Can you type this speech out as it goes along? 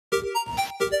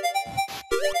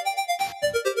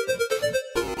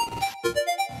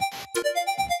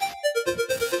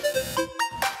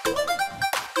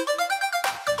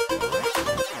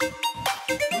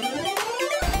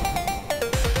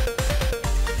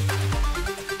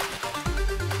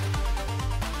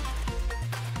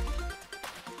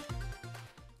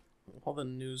the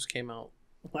news came out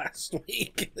last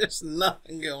week. There's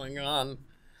nothing going on.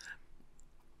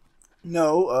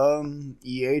 No,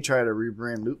 EA tried to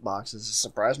rebrand loot boxes as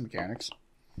surprise mechanics.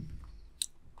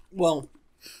 Well,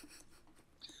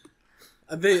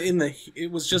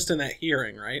 it was just in that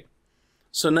hearing, right?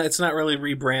 So it's not really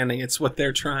rebranding. It's what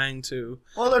they're trying to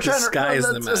disguise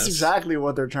them as. That's exactly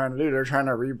what they're trying to do. They're trying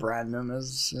to rebrand them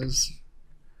as...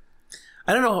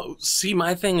 I don't know. See,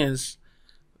 my thing is,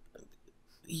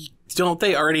 don't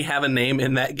they already have a name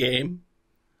in that game?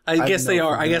 I guess they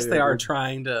are. I guess they are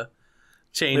trying to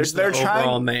change the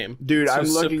overall name. Dude, I'm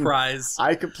looking. Surprise.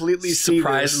 I completely see this.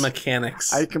 Surprise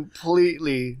mechanics. I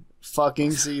completely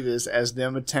fucking see this as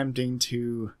them attempting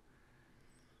to,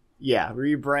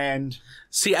 rebrand.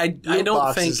 See, I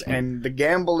don't think, and the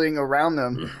gambling around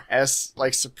them as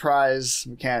like surprise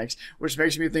mechanics, which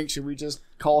makes me think, should we just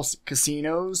call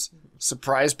casinos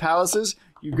surprise palaces?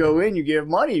 You go in, you give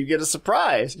money, you get a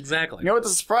surprise. Exactly. You know what the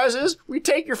surprise is? We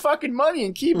take your fucking money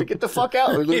and keep it. Get the fuck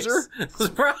out, loser.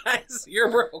 Surprise!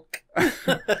 You're broke.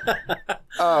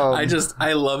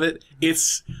 I love it.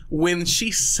 It's when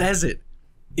she says it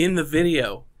in the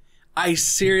video. I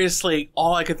seriously,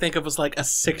 all I could think of was like a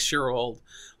 6-year-old.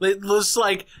 It was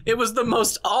like, it was the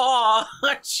most,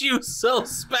 aren't you so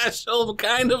special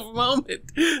kind of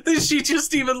moment. That she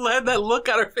just even had that look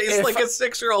on her face like a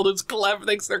 6-year-old who's clever,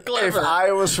 thinks they're clever. If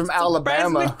I was from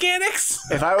Alabama, mechanics.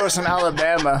 If I was from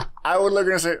Alabama, I would look at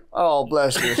her and say, oh,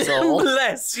 bless your soul.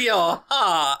 Bless your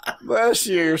heart. Bless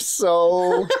your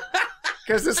soul.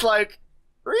 Because it's like,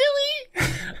 really?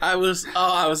 I was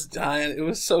dying. It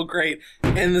was so great.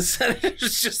 And the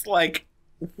senator's just like,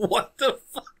 what the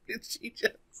fuck did she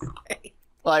just say?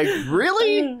 Like,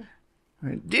 really?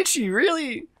 Did she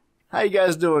really? How you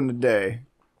guys doing today?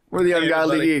 We're the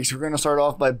Ungodly Geeks. We're going to start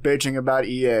off by bitching about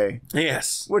EA.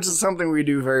 Yes. Which is something we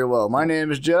do very well. My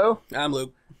name is Joe. I'm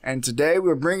Luke. And today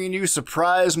we're bringing you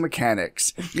surprise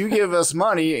mechanics. You give us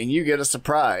money and you get a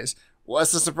surprise.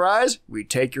 What's the surprise? We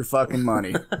take your fucking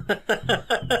money.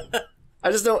 I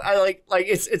just don't.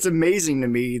 It's amazing to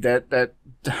me that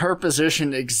her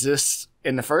position exists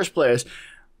in the first place.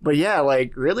 But yeah,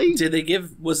 like, really? Did they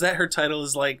give? Was that her title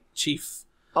as like chief?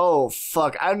 Oh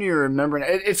fuck! I don't even remember.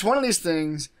 It's one of these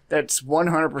things that's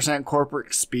 100%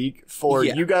 corporate speak for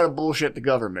you. Got to bullshit the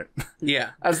government.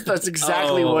 Yeah, that's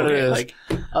exactly what it is. Like,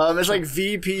 it's like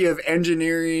VP of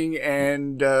engineering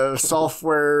and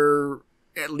software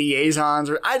liaisons,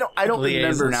 or I don't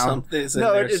remember now.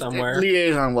 No,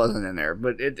 liaison wasn't in there,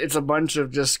 but it's a bunch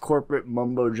of just corporate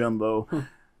mumbo jumbo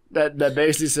that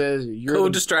basically says you're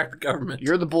distract the government.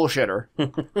 You're the bullshitter.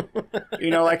 You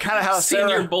know, like kind of how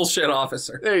senior bullshit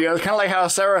officer. There you go. Kind of like how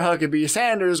Sarah Huckabee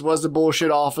Sanders was the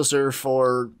bullshit officer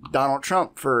for Donald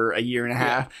Trump for a year and a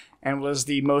half, and was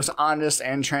the most honest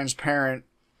and transparent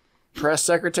press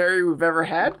secretary we've ever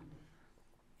had.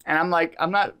 And I'm like,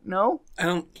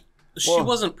 She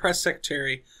wasn't press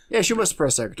secretary. Yeah, she was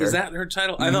press secretary. Is that her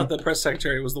title? Mm-hmm. I thought the press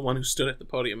secretary was the one who stood at the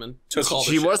podium and took all the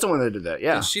shit. She was the one that did that,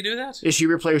 yeah. Did she do that? Yeah, she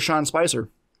replaced Sean Spicer.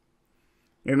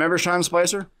 You remember Sean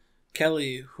Spicer?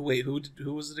 Kelly, who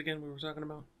was it again we were talking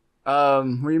about?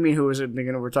 What do you mean who was it again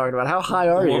we were talking about? How high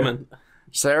are you? Woman.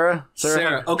 Sarah.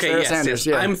 Okay, Sarah yes, Sanders,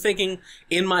 yes. Yeah. I'm thinking,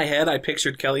 in my head, I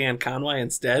pictured Kellyanne Conway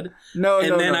instead.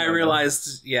 I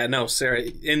realized, Sarah.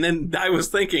 And then I was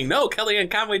thinking, no,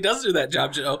 Kellyanne Conway does do that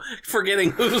job, Joe.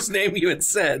 Forgetting whose name you had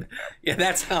said. Yeah,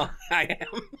 that's how I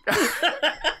am.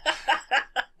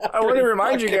 I want to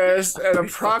remind you guys that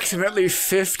approximately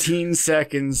 15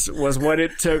 seconds was what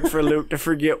it took for Luke to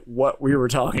forget what we were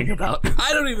talking about.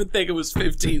 I don't even think it was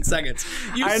 15 seconds.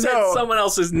 You said someone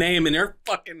else's name and your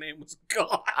fucking name was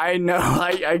gone. I know.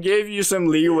 I gave you some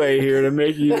leeway here to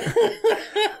make you...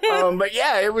 but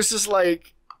yeah, it was just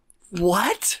like,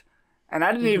 what? And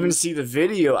I didn't even see the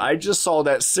video. I just saw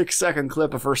that 6-second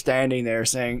clip of her standing there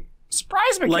saying,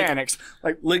 surprise mechanics.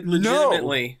 Like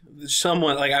legitimately,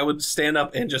 someone, like, I would stand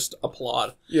up and just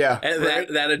applaud. Yeah.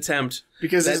 That attempt.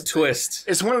 Because that twist.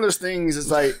 It's one of those things, it's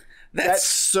like, that's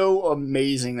so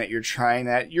amazing that you're trying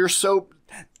that. You're so...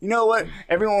 You know what?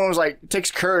 Everyone was like, it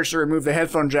takes courage to remove the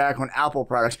headphone jack on Apple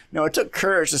products. No, it took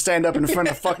courage to stand up in front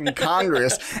of fucking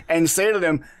Congress and say to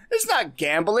them, it's not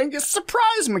gambling, it's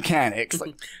surprise mechanics.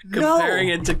 Like, comparing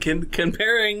it to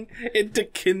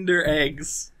Kinder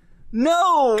eggs.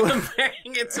 No!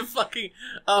 Comparing it to fucking...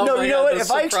 no, you know what? If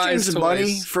I exchange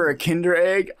money for a Kinder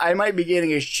egg, I might be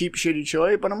getting a cheap, shitty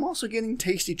toy, but I'm also getting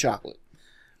tasty chocolate.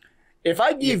 If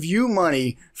I give you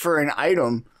money for an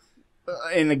item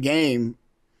in the game,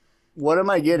 what am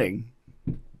I getting?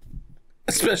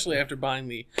 Especially after buying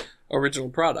the original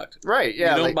product. Right,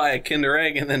 yeah. You don't buy a Kinder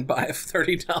Egg and then buy a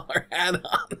 $30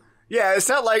 add-on. Yeah, it's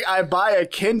not like I buy a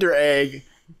Kinder Egg.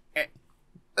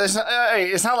 It's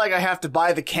not like I have to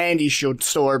buy the candy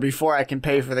store before I can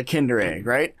pay for the Kinder Egg,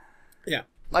 right? Yeah.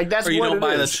 Like that's or you what don't it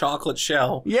buy is. the chocolate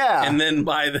shell. Yeah. And then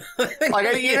buy the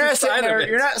like you're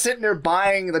not sitting there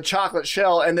buying the chocolate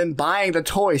shell and then buying the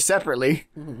toy separately.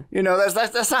 Mm-hmm. You know,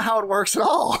 that's not how it works at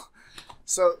all.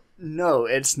 So no,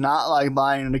 it's not like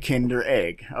buying a Kinder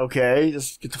Egg. Okay,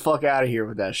 just get the fuck out of here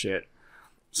with that shit.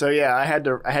 So yeah, I had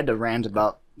to rant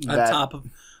about that.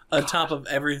 On top of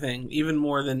everything, even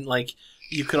more than like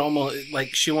you could almost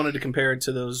like she wanted to compare it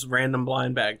to those random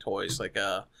blind bag toys, like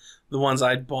the ones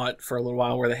I bought for a little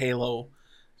while were the Halo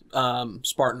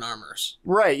Spartan armors.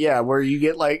 Right, yeah, where you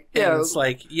get like and it's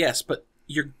like yes, but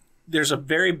there's a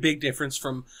very big difference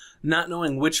from not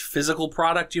knowing which physical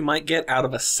product you might get out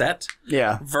of a set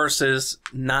versus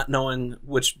not knowing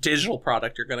which digital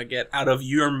product you're going to get out of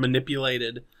your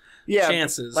manipulated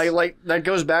chances. Like that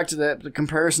goes back to the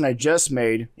comparison I just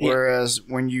made. Whereas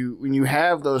when you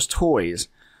have those toys,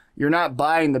 you're not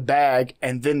buying the bag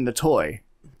and then the toy.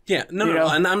 Yeah, no,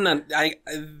 and I'm not. But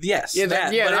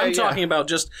I'm talking about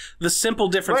just the simple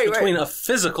difference between a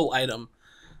physical item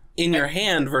in your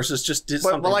hand versus just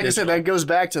something. But like digital. I said, that goes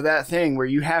back to that thing where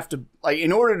you have to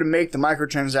in order to make the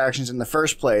microtransactions in the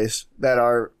first place that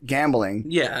are gambling.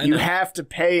 Yeah, you have to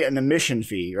pay an admission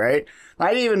fee, right?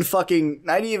 Not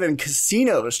even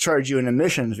casinos charge you an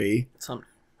admission fee.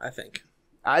 I think.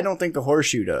 I don't think the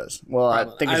Horseshoe does. Well, I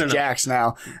think it's Jack's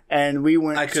now. And we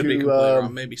went to... I could be completely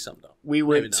wrong. Maybe some don't. We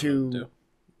went to...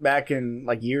 Back in,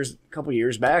 like, a couple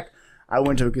years back, I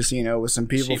went to a casino with some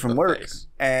people from work.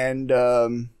 And I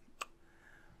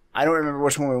don't remember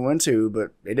which one we went to,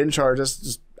 but they didn't charge us.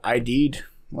 Just ID'd.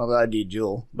 Well, they ID'd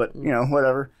Jewel. But, you know,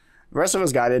 whatever. The rest of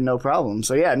us got in no problem.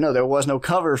 So, yeah, no, there was no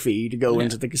cover fee to go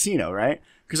into the casino, right?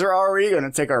 Because they're already going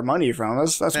to take our money from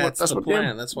us. That's the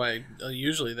plan. That's why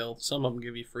usually some of them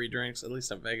give you free drinks, at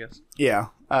least in Vegas. Yeah.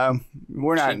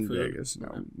 We're not in Vegas.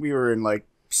 No. We were in, like,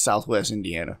 Southwest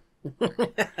Indiana.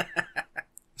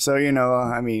 So, you know,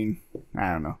 I mean,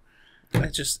 I don't know. I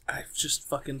just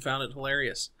fucking found it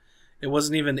hilarious.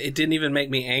 It didn't even make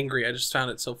me angry. I just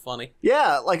found it so funny.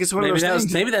 Yeah, like it's one of those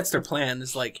things. Maybe that's their plan.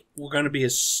 Is like, we're going to be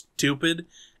as stupid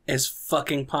as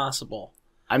fucking possible.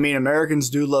 I mean,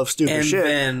 Americans do love stupid shit.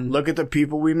 Then look at the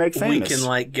people we make famous. We can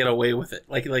like get away with it.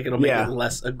 Like it'll make it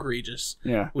less egregious.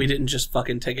 Yeah. We didn't just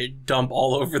fucking take a dump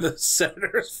all over the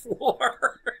senator's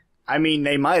floor. I mean,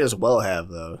 they might as well have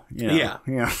though. You know?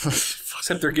 Yeah.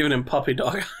 Except they're giving him puppy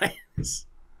dog eyes.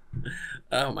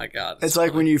 Oh my god. It's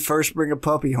like when you first bring a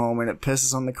puppy home and it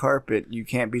pisses on the carpet, you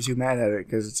can't be too mad at it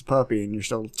because it's a puppy and you're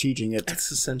still teaching it.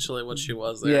 That's essentially what she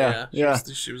was there. Yeah.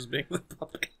 She was being the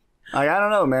puppy. Like, I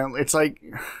don't know, man. It's like,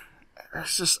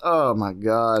 it's just, oh my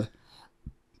god.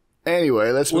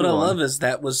 Anyway, let's move on. What I love is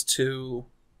that was to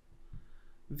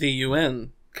the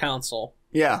UN Council.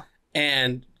 Yeah.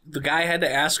 And the guy had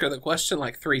to ask her the question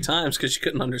like 3 times because she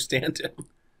couldn't understand him.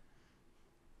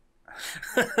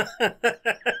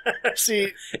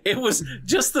 See, it was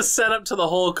just the setup to the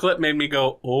whole clip made me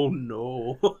go, oh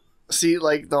no. See,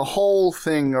 like, the whole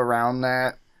thing around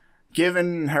that,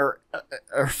 given her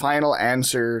final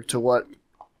answer to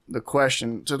the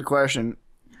question,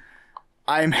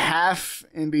 I'm half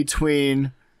in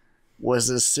between. Was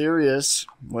this serious?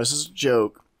 Was this a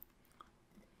joke?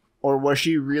 Or was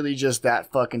she really just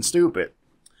that fucking stupid?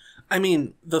 I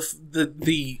mean,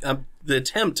 the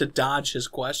attempt to dodge his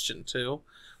question too,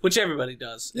 which everybody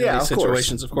does in these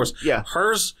situations, of course. Yeah,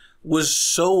 hers was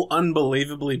so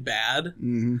unbelievably bad.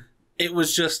 Mm-hmm. It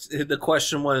was just the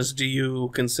question was, do you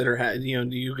consider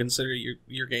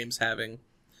your games having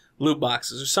loot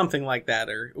boxes or something like that,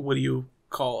 or what do you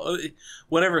call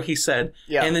whatever he said?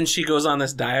 Yeah. And then she goes on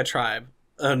this diatribe,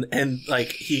 and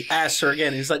like he asks her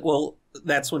again. He's like, well,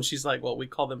 that's when she's like, well, we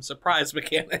call them surprise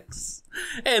mechanics,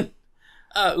 and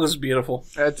it was beautiful.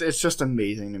 It's just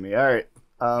amazing to me. All right,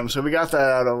 so we got that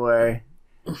out of the way.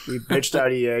 We bitched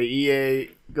out EA.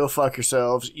 EA, go fuck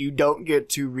yourselves. You don't get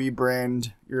to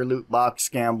rebrand your loot box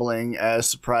gambling as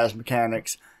surprise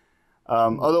mechanics.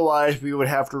 Otherwise, we would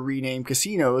have to rename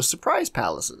casinos Surprise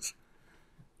Palaces.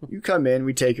 You come in,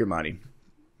 we take your money.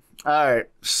 Alright,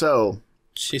 so...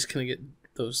 She's gonna get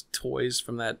those toys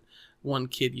from that one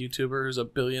kid YouTuber who's a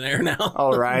billionaire now.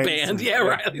 Oh, right. Banned. Yeah,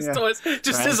 Riley's toys.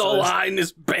 Just his whole line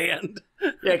is banned.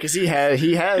 Yeah, because he has...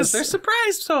 Because they're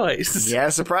surprise toys. He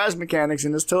has surprise mechanics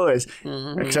in his toys.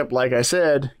 Mm-hmm. Except, like I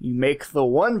said, you make the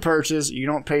one purchase, you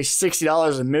don't pay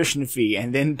 $60 admission fee,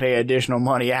 and then pay additional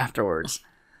money afterwards.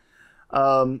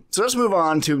 So let's move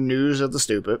on to news of the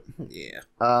stupid. Yeah.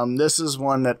 This is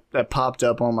one that popped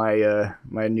up on my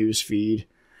my news feed.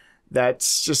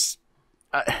 That's just...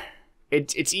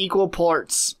 it's equal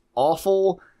parts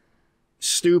awful,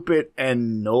 stupid,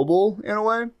 and noble in a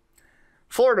way.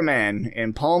 Florida man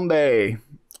in Palm Bay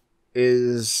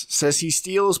says he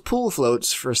steals pool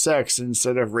floats for sex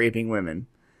instead of raping women.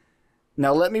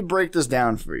 Now let me break this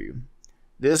down for you.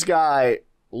 This guy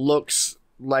looks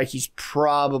like he's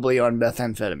probably on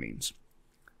methamphetamines.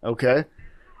 Okay?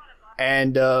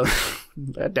 And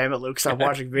damn it, Luke, stop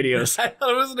watching videos. I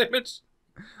thought it was an image.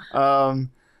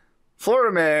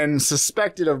 Florida man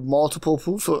suspected of multiple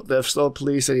pool float thefts told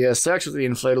police that he has sex with the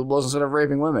inflatables instead of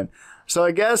raping women. So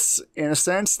I guess, in a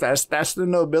sense, that's the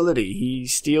nobility. He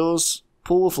steals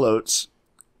pool floats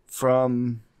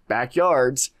from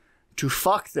backyards to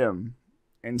fuck them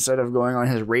instead of going on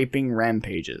his raping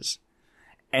rampages.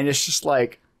 And it's just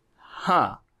like,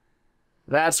 huh,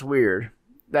 that's weird.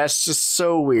 That's just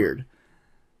so weird.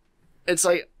 It's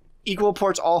like equal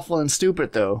parts awful and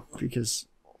stupid, though, because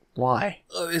why?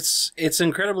 It's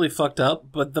incredibly fucked up,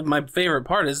 but my favorite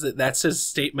part is that that's his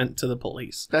statement to the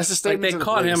police. That's the statement like, they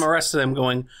caught him, arrested him,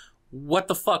 going, what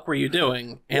the fuck were you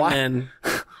doing? And then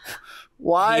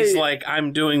why? He's like,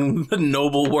 I'm doing the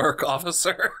noble work,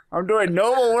 officer. I'm doing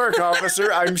noble work,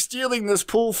 officer. I'm stealing this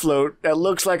pool float that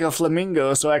looks like a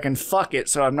flamingo so I can fuck it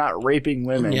so I'm not raping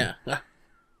women. Yeah.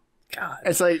 God.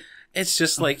 It's like... It's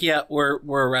just like, yeah, we're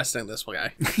arresting this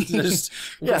guy.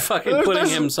 We're fucking putting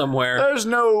him somewhere. There's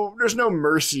no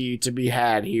mercy to be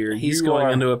had here. He's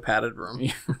going into a padded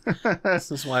room.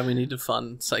 This is why we need to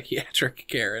fund psychiatric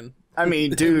care in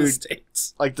dude, the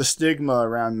States. Like the stigma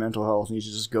around mental health needs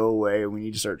to just go away. We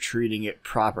need to start treating it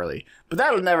properly. But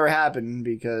that'll never happen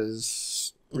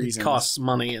because reasons. It costs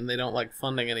money and they don't like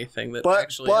funding anything that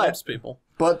actually helps people.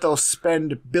 But they'll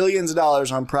spend billions of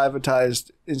dollars on privatized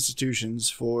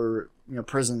institutions for,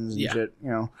 prisons and shit,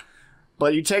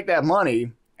 But you take that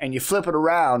money and you flip it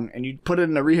around and you put it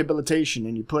into rehabilitation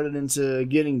and you put it into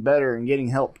getting better and getting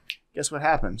help. Guess what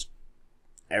happens?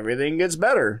 Everything gets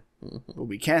better. But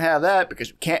we can't have that because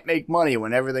you can't make money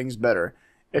when everything's better.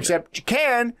 Except you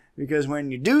can, because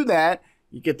when you do that,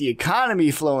 you get the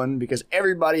economy flowing because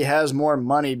everybody has more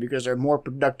money because they're more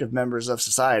productive members of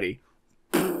society.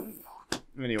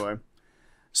 Anyway,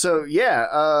 so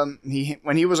yeah,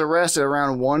 when he was arrested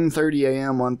around 1:30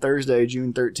 a.m. on Thursday,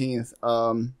 June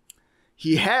 13th,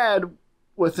 he had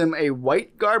with him a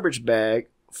white garbage bag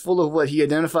full of what he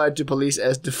identified to police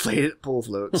as deflated pool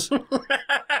floats.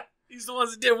 These are the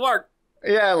ones that did work.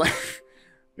 Yeah,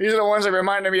 these are the ones that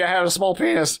reminded me I had a small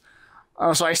penis,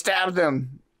 so I stabbed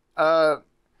them.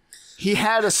 He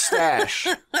had a stash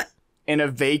in a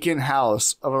vacant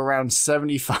house of around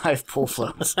 75 pool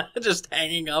floats. Just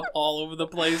hanging up all over the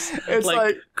place. It's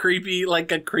like creepy,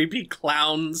 like a creepy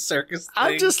clown circus thing.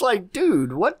 I'm just like,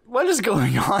 dude, what is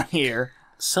going on here?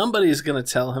 Somebody's going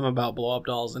to tell him about blow-up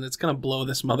dolls, and it's going to blow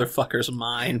this motherfucker's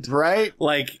mind. Right?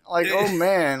 Like, oh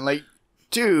man, like,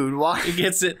 dude, why? He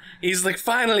gets it. He's like,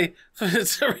 finally,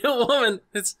 it's a real woman.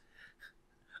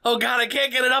 Oh god, I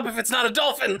can't get it up if it's not a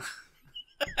dolphin.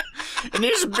 It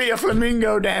needs to be a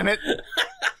flamingo, damn it.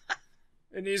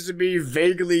 It needs to be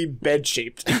vaguely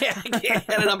bed-shaped. Yeah, I can't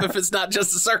get it up if it's not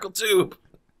just a circle tube.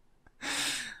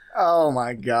 Oh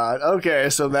my god. Okay,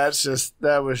 so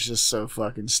that was just so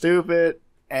fucking stupid,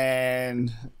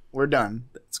 and we're done.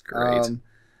 That's great.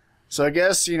 So I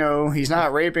guess, he's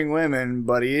not raping women,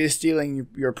 but he is stealing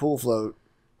your pool float.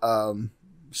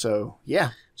 So, yeah.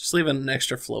 Just leave an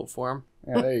extra float for him.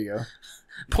 Yeah, there you go.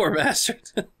 Poor bastard.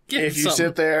 If you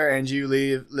sit there and you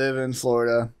live in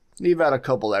Florida, leave out a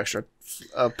couple extra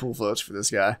pool floats for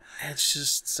this guy. It's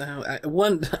just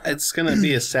it's gonna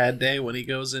be a sad day when he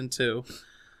goes into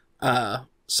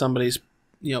somebody's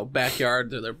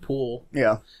backyard or their pool.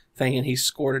 Yeah. Thinking he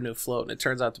scored a new float and it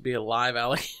turns out to be a live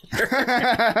alligator.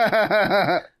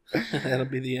 That'll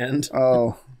be the end.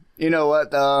 Oh, you know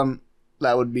what?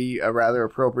 That would be a rather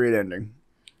appropriate ending.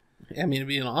 I mean, it'd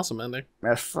be an awesome ending.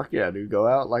 Fuck yeah, dude. Go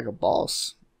out like a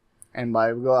boss. And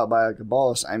by go out like a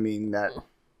boss, I mean that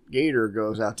gator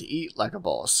goes out to eat like a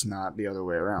boss, not the other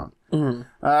way around. Mm-hmm.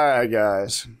 All right,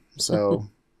 guys. So,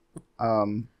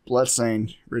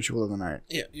 Bloodstained, Ritual of the Night.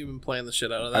 Yeah, you've been playing the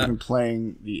shit out of that. I've been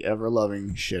playing the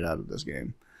ever-loving shit out of this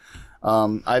game.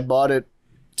 I bought it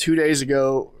 2 days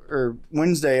ago, or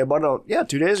Wednesday. I bought it,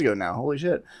 2 days ago now. Holy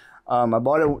shit. I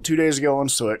bought it 2 days ago on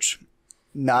Switch,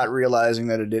 not realizing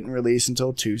that it didn't release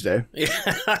until Tuesday. Yeah.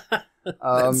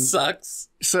 That sucks.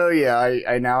 So yeah,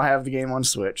 I now have the game on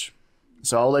Switch.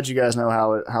 So I'll let you guys know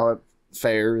how it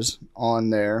fares on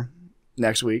there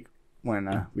next week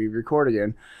when we record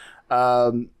again.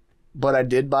 But I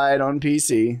did buy it on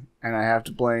PC, and I have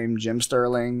to blame Jim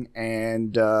Sterling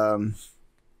and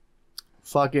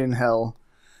fucking hell.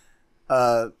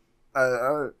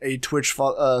 a Twitch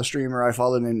streamer I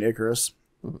follow named Icarus.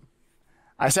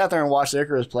 I sat there and watched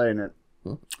Icarus playing it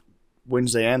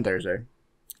Wednesday and Thursday.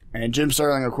 And Jim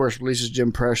Sterling, of course, releases Jim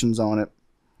impressions on it.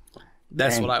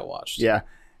 That's what I watched. Yeah.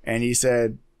 And he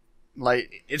said,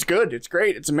 like, it's good. It's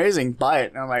great. It's amazing. Buy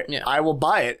it. And I'm like, I will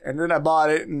buy it. And then I bought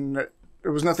it, and it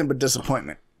was nothing but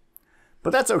disappointment.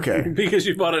 But that's okay. Because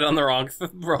you bought it on the wrong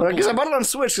because I bought it on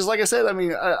Switch. Because, like I said, I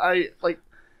mean, I like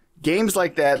games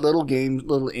like that, little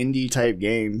indie type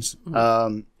games,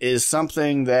 is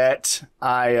something that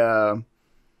I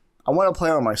want to play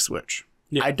on my Switch.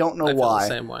 Yeah, I don't know why, the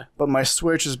same way. But my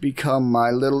Switch has become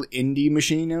my little indie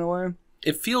machine in a way.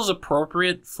 It feels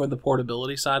appropriate for the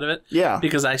portability side of it. Yeah.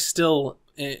 Because I still,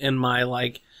 in my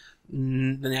late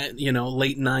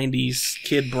 90s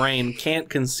kid brain, can't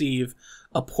conceive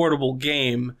a portable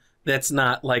game that's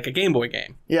not like a Game Boy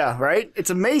game. Yeah, right? It's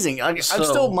amazing. I'm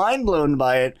still mind blown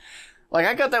by it. Like,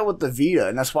 I got that with the Vita,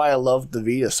 and that's why I loved the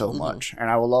Vita so much. And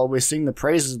I will always sing the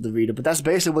praises of the Vita, but that's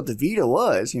basically what the Vita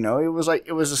was, you know? It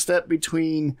was a step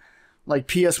between, like,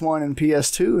 PS1 and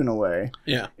PS2 in a way.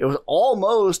 Yeah. It was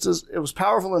it was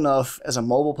powerful enough as a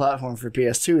mobile platform for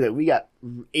PS2 that we got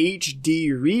HD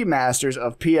remasters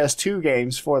of PS2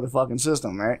 games for the fucking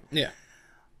system, right? Yeah.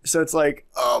 So it's like,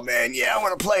 oh, man, yeah, I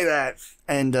want to play that.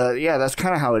 And, yeah, that's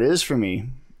kind of how it is for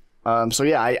me. So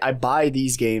yeah, I buy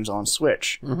these games on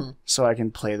Switch so I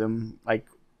can play them, like,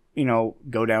 you know,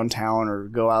 go downtown or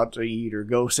go out to eat or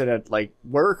go sit at like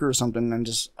work or something and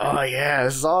just, oh yeah,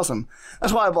 this is awesome.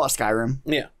 That's why I bought Skyrim.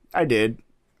 Yeah, I did,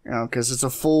 you know, because it's a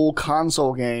full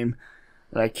console game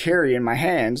that I carry in my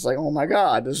hands. Like, oh my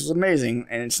god, this is amazing,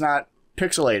 and it's not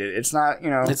pixelated. It's not,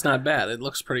 you know, it's not bad. It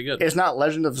looks pretty good. It's not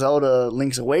Legend of Zelda: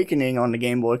 Link's Awakening on the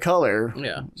Game Boy Color.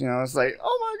 Yeah, you know, it's like,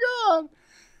 oh my god.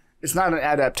 It's not an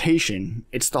adaptation.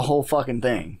 It's the whole fucking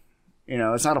thing. You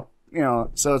know, it's not a, you know,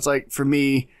 so it's like, for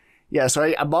me, yeah, so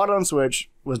I bought it on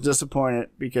Switch, was disappointed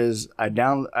because I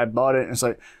bought it, and it's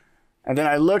like, and then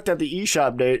I looked at the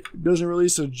eShop date, it doesn't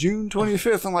release until June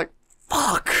 25th. I'm like,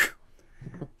 fuck.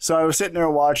 So I was sitting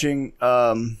there watching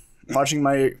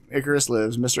my Icarus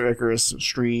Lives, Mr. Icarus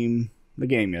stream the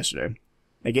game yesterday.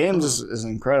 The game is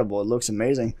incredible. It looks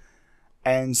amazing.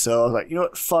 And so I was like, you know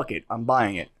what, fuck it, I'm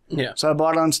buying it. Yeah. So I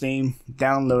bought it on Steam,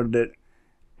 downloaded it,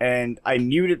 and I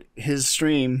muted his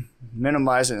stream,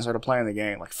 minimized it, and started playing the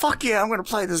game. Like, fuck yeah, I'm going to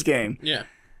play this game. Yeah.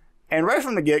 And right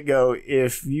from the get-go,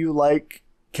 if you like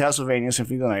Castlevania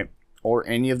Symphony of the Night, or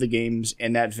any of the games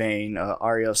in that vein,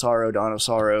 Aria of Sorrow, Dawn of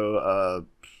Sorrow,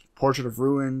 Portrait of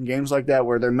Ruin, games like that,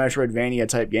 where they're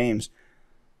Metroidvania-type games,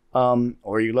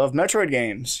 or you love Metroid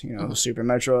games, you know, Super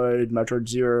Metroid, Metroid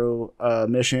Zero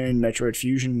Mission, Metroid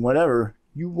Fusion, whatever,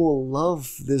 you will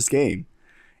love this game.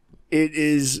 It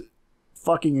is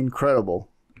fucking incredible,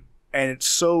 and it's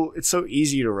so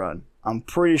easy to run. I'm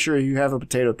pretty sure you have a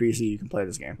potato PC, you can play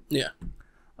this game. Yeah.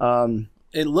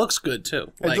 It looks good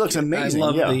too. It looks amazing. I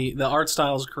love the art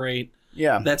style is great.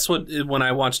 Yeah. That's what, when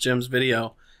I watched Jim's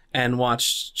video and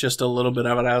watched just a little bit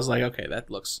of it, I was like, okay, that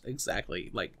looks exactly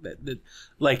like that.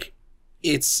 Like,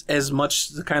 it's as much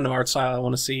the kind of art style I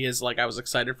want to see as, like, I was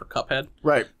excited for Cuphead.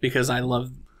 Right. Because I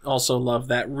also love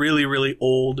that really, really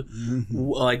old,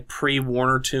 like,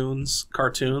 pre-Warner Tunes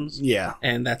cartoons. Yeah.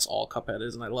 And that's all Cuphead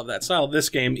is, and I love that style. This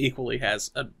game equally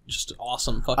has a just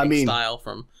awesome fucking style,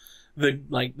 from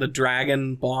the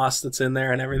dragon boss that's in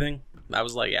there and everything. I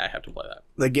was like, yeah, I have to play that.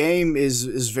 The game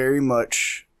is very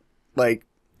much like,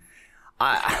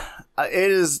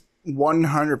 it is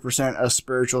 100% a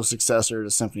spiritual successor to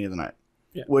Symphony of the Night.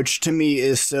 Yeah. Which to me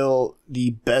is still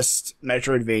the best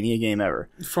Metroidvania game ever.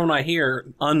 From what I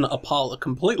hear,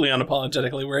 completely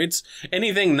unapologetically, where it's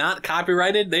anything not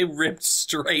copyrighted, they ripped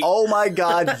straight. Oh my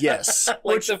god, yes. Like,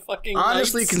 which, the fucking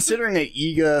honestly, considering that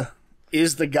Iga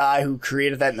is the guy who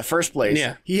created that in the first place,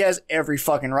 he has every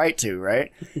fucking right to,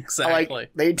 right? Exactly.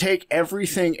 Like, they take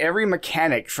everything, every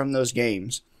mechanic from those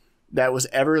games that was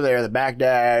ever there, the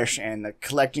backdash and the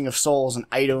collecting of souls and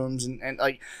items and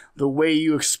like the way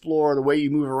you explore, the way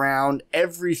you move around,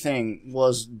 everything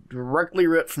was directly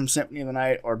ripped from Symphony of the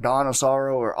Night or Dawn of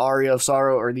Sorrow or Aria of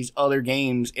Sorrow or these other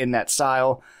games in that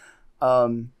style.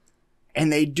 And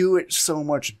they do it so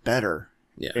much better,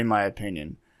 in my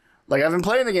opinion. Like, I've been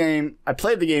playing the game. I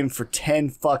played the game for 10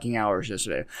 fucking hours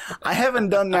yesterday. I haven't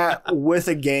done that with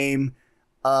a game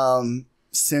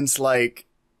since, like,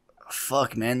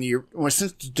 fuck, man,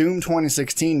 since Doom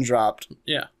 2016 dropped.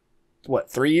 Yeah. What,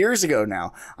 3 years ago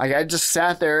now? Like, I just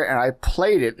sat there and I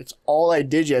played it. It's all I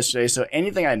did yesterday. So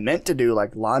anything I meant to do,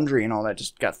 like laundry and all that,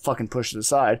 just got fucking pushed to the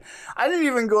side. I didn't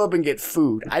even go up and get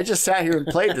food. I just sat here and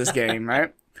played this game,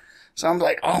 right? So I'm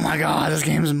like, oh my god, this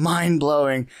game is mind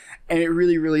blowing, and it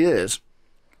really, really is.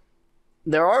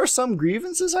 there are some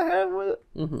grievances I have with it.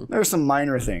 Mm-hmm. There are some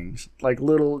minor things, like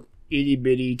little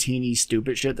itty-bitty, teeny,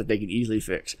 stupid shit that they can easily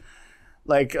fix.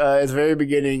 Like, at the very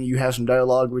beginning, you have some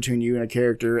dialogue between you and a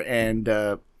character,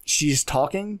 and she's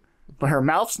talking, but her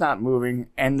mouth's not moving,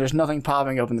 and there's nothing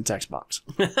popping up in the text box.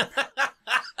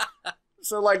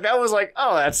 So, like, that was like,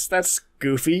 oh, that's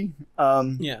goofy.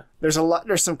 Yeah.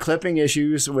 There's some clipping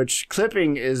issues, which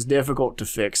clipping is difficult to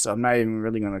fix, so I'm not even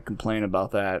really going to complain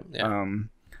about that. Yeah.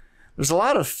 There's a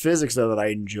lot of physics, though, that I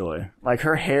enjoy. Like,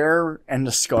 her hair and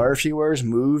the scarf she wears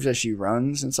moves as she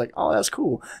runs. And it's like, oh, that's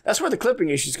cool. That's where the clipping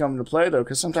issues come into play, though,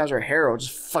 because sometimes her hair will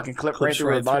just fucking clip right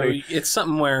through her body. It's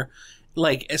something where,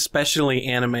 like, especially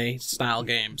anime-style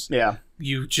games. Yeah.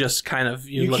 You just kind of,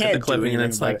 you look at the clipping and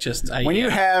it's like just... when you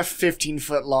have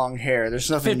 15-foot-long hair,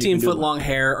 there's nothing 15-foot-long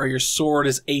hair, or your sword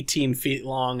is 18 feet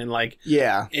long and, like,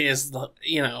 yeah, is,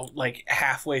 you know, like,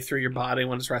 halfway through your body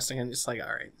when it's resting, and it's like,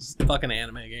 all right, it's a fucking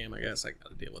anime game, I guess I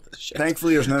gotta deal with this shit.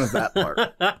 Thankfully, there's none of that part.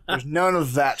 There's none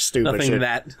of that stupid nothing shit.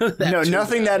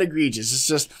 Nothing that egregious. It's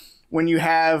just, when you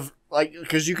have, like,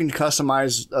 because you can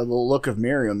customize the look of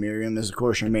Miriam. Miriam is, of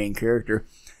course, your main character.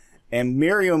 And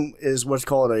Miriam is what's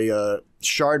called a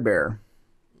shard bearer.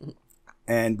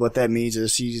 And what that means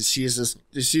is she's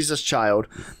this child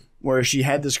where she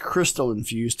had this crystal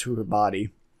infused to her body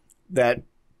that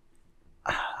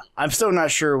I'm still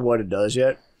not sure what it does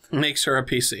yet. Makes her a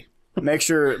PC. Makes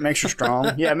her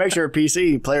strong. Yeah, makes her a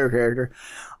PC player character.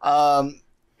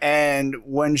 And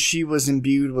when she was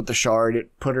imbued with the shard,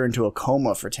 it put her into a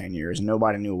coma for 10 years.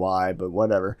 Nobody knew why, but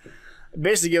whatever. It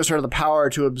basically gives her the power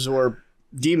to absorb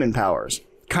demon powers.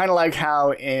 Kind of like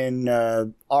how in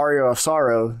Aria of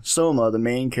Sorrow, Soma, the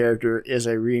main character, is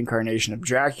a reincarnation of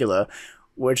Dracula,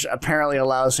 which apparently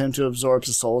allows him to absorb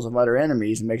the souls of other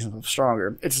enemies and makes them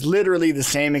stronger. It's literally the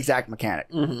same exact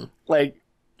mechanic. Mm-hmm. Like,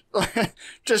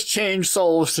 just change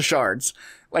souls to shards.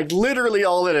 Like, literally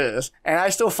all it is. And I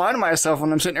still find myself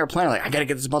when I'm sitting there playing, like, I gotta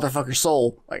get this motherfucker's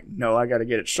soul. Like, no, I gotta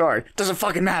get its shard. Doesn't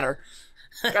fucking matter.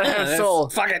 Gotta have its soul.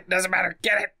 Fuck it, doesn't matter.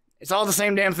 Get it. It's all the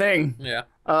same damn thing. Yeah.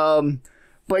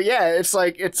 But yeah, it's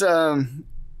like, it's, I'm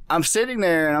sitting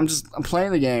there and I'm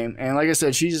playing the game. And like I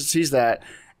said, she's that.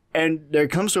 And there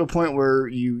comes to a point where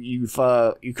you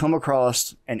come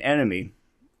across an enemy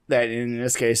that in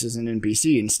this case is an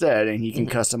NPC instead, and you can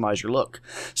customize your look.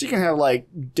 So you can have like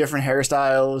different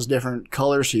hairstyles, different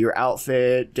colors to your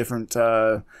outfit, different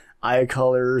eye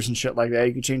colors and shit like that.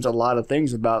 You can change a lot of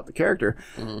things about the character.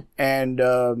 Mm-hmm.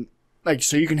 And like,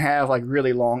 so you can have like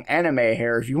really long anime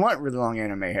hair if you want really long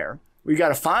anime hair. We got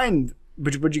to find,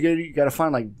 but you got to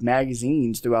find like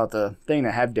magazines throughout the thing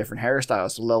that have different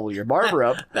hairstyles to level your barber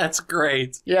up. That's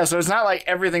great. Yeah, so it's not like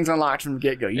everything's unlocked from the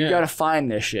get go. You got to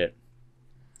find this shit,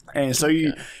 and so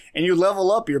you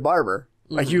level up your barber.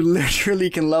 Like, you literally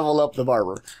can level up the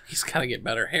barber. He's got to get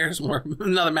better. Hair's more.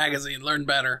 Another magazine. Learn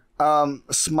better.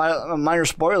 Minor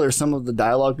spoiler, some of the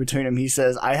dialogue between him, he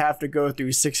says, I have to go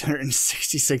through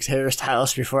 666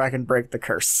 hairstyles before I can break the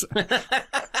curse.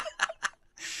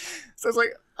 So it's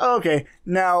like, oh, okay.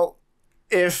 Now,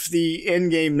 if the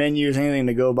in-game menu is anything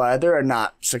to go by, there are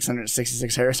not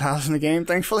 666 hairstyles in the game,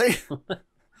 thankfully.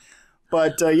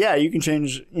 But, yeah, you can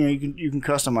change, you can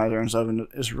customize her and stuff, and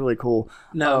it's really cool.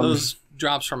 Now, those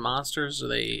drops from monsters, are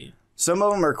they... Some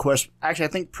of them are quest... Actually, I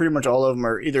think pretty much all of them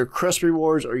are either quest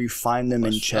rewards or you find them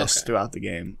in chests throughout the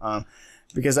game.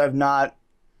 Because I've not...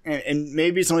 And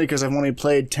maybe it's only because I've only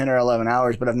played 10 or 11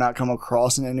 hours, but I've not come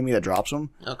across an enemy that drops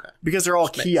them. Okay. Because they're all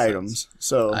key items.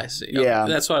 So I see. Yeah.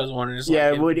 Okay. That's what I was wondering.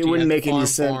 Yeah, like, it wouldn't make any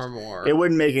sense. It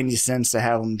wouldn't make any sense to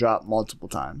have them drop multiple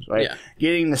times, right? Yeah.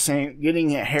 Getting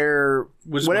hair...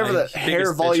 whatever the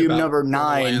hair volume number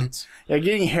 9... Yeah,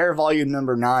 getting hair volume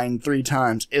number 9 3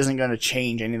 times isn't going to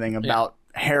change anything about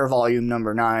hair volume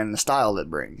number 9 and the style it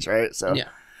brings, right? So,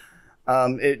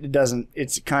 it doesn't...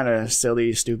 It's kind of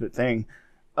silly, stupid thing.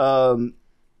 But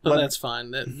that's fine.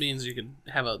 That means you can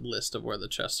have a list of where the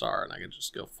chests are, and I can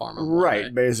just go farm them.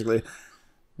 Right, basically.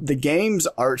 The game's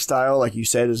art style, like you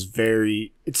said, is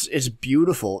very... It's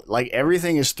beautiful. Like,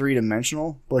 everything is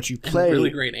 3-dimensional, but you play... And really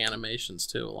great animations,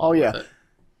 too. With it.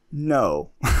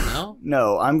 No. No?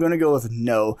 No. I'm going to go with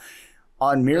no.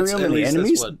 On Miriam and the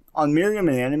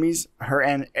enemies, her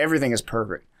and everything is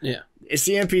perfect. Yeah. It's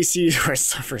the NPCs where it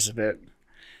suffers a bit.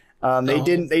 They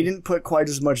didn't put quite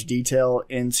as much detail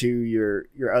into your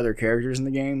other characters in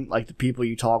the game, like the people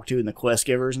you talk to and the quest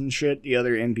givers and shit, the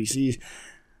other NPCs.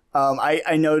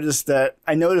 I noticed that,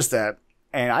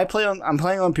 and I'm playing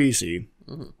on PC.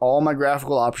 Mm-hmm. All my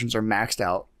graphical options are maxed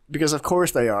out because of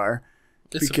course they are.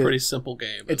 It's a pretty simple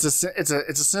game. It's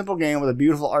a simple game with a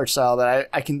beautiful art style that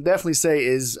I can definitely say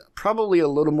is probably a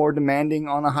little more demanding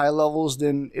on the high levels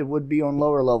than it would be on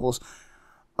lower levels.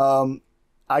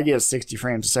 I get 60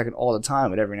 frames a second all the time,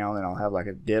 but every now and then I'll have like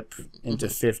a dip into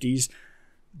 50s.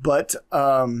 But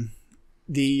and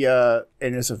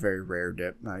it's a very rare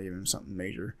dip, not even something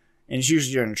major. And it's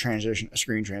usually during a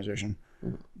screen transition.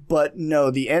 But no,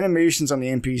 the animations on the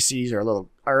NPCs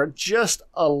are just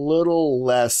a little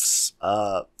less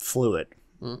fluid.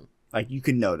 Like you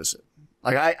can notice it.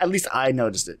 Like at least I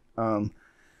noticed it.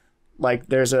 Like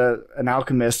there's an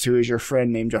alchemist who is your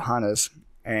friend named Johannes,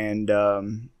 and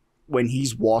when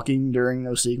he's walking during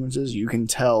those sequences, you can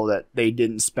tell that they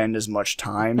didn't spend as much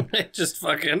time. Just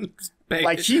fucking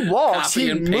like he walks,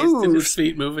 he moves, his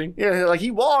feet moving. Yeah, like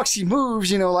he walks, he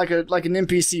moves. You know, like an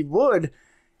NPC would,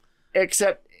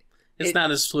 except it's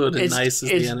not as fluid and nice as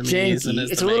the enemies.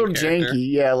 Janky. It's a little janky.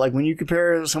 Yeah, like when you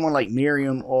compare someone like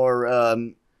Miriam or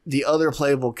the other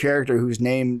playable character whose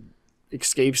name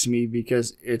escapes me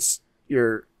because it's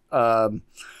your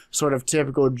sort of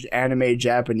typical anime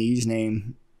Japanese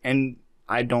name. And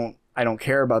I don't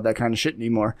care about that kind of shit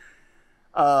anymore.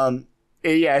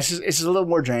 It's just a little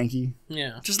more janky.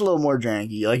 Yeah. Just a little more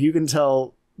janky. Like you can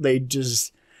tell they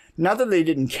just, not that they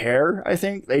didn't care, I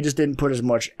think, they just didn't put as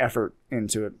much effort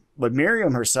into it. But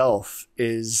Miriam herself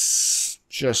is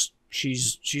just,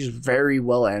 she's very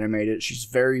well animated. She's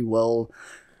very well,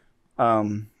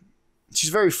 she's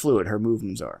very fluid, her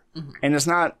movements are. And it's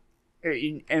not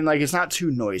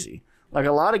too noisy. Like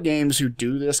a lot of games who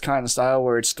do this kind of style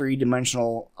where it's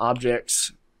 3-dimensional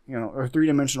objects, you know, or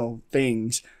 3-dimensional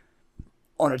things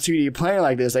on a 2D plane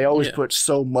like this, they always put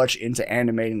so much into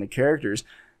animating the characters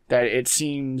that it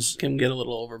seems... Can get a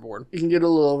little overboard. You can get a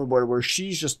little overboard where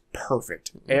she's just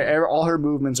perfect. All her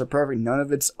movements are perfect. None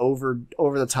of it's over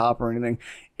the top or anything.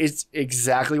 It's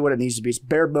exactly what it needs to be. It's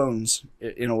bare bones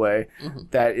in a way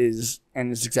that is,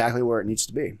 and it's exactly where it needs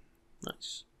to be.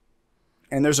 Nice.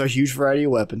 And there's a huge variety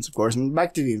of weapons, of course. And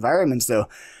back to the environments, though.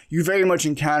 You very much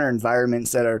encounter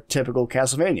environments that are typical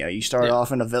Castlevania. You start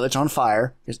off in a village on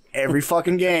fire. Because every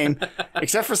fucking game,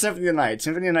 except for Symphony of the Night.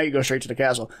 Symphony of the Night, you go straight to the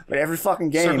castle. But every fucking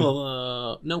game...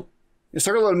 No. The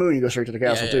Circle of the Moon, you go straight to the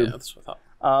castle, too. Yeah, that's what I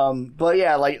thought. But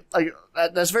yeah, like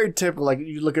that's very typical. Like,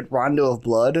 you look at Rondo of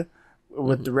Blood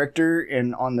with the Richter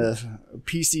and on the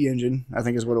PC Engine, I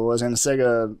think is what it was, and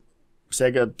the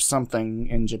Sega something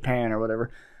in Japan or whatever.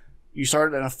 You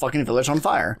started in a fucking village on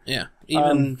fire. Yeah.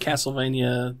 Even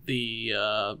Castlevania,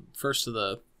 the first of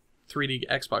the 3D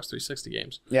Xbox 360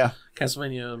 games. Yeah.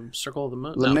 Castlevania Circle of the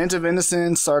Moon. Lament of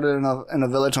Innocence started in a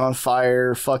village on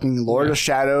fire. Fucking Lord of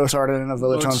Shadow started in a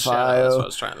village on fire. That's what I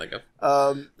was trying to think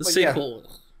of. The sequel.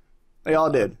 Yeah, they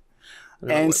all did.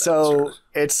 And so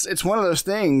it's one of those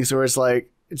things where it's like,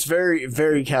 it's very,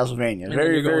 very Castlevania. And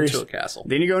then you go into a castle.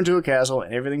 Then you go into a castle,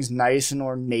 and everything's nice and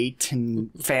ornate and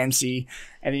fancy.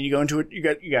 And then you go into it. You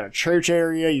got a church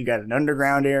area. You got an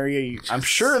underground area. I'm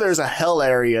sure there's a hell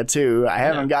area too. I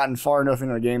haven't gotten far enough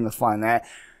into the game to find that.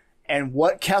 And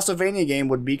what Castlevania game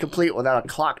would be complete without a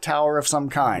clock tower of some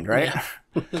kind, right? Yeah.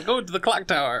 Go to the clock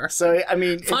tower. So, I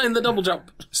mean... Find the double jump.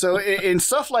 So, in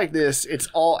stuff like this, it's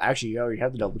all... Actually, you already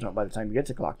have the double jump by the time you get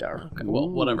to the clock tower. Okay, well,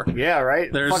 whatever. Yeah,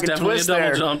 right? There's fucking definitely a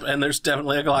double jump, and there's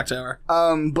definitely a clock tower.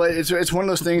 But it's one of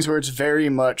those things where it's very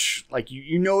much... Like,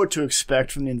 you know what to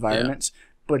expect from the environments,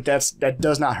 but that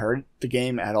does not hurt the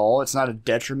game at all. It's not a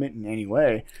detriment in any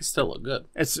way. It still look good.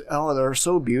 They're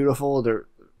so beautiful.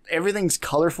 Everything's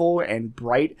colorful and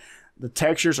bright. The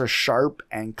textures are sharp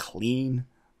and clean.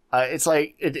 It's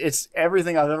like it's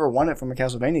everything I've ever wanted from a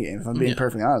Castlevania game. If I'm being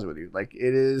perfectly honest with you, like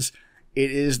it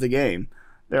is the game.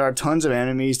 There are tons of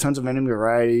enemies, tons of enemy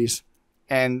varieties,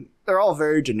 and they're all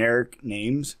very generic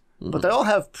names, but they all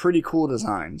have pretty cool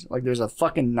designs. Like there's a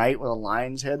fucking knight with a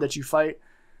lion's head that you fight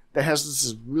that has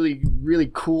this really, really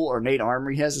cool ornate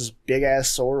armor. He has this big ass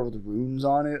sword with runes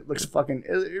on it. It looks fucking.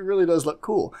 It really does look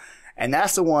cool. And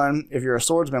that's the one, if you're a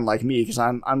swordsman like me, because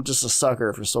I'm just a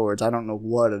sucker for swords. I don't know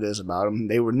what it is about them.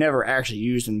 They were never actually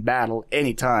used in battle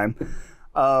anytime.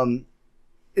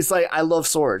 It's like, I love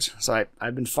swords. So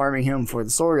I've been farming him for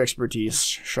the sword expertise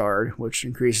shard, which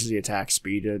increases the attack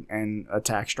speed and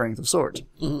attack strength of swords.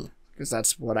 Because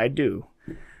that's what I do.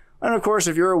 And of course,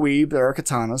 if you're a weeb, there are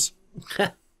katanas.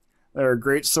 There are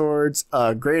great swords,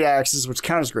 great axes, which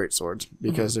count as great swords,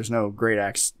 because there's no great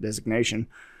axe designation.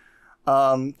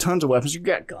 Tons of weapons. You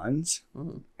got guns,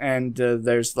 and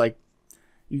there's like,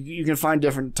 You can find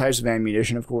different types of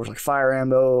ammunition, of course, like fire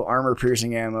ammo,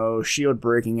 armor-piercing ammo,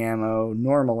 shield-breaking ammo,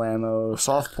 normal ammo,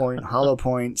 soft point, hollow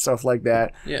point, stuff like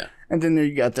that. Yeah. And then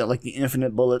you got the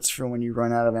infinite bullets for when you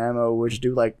run out of ammo, which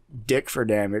do like dick for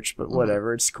damage, but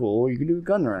whatever, it's cool. You can do a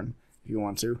gun run if you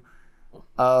want to.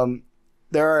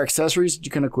 There are accessories that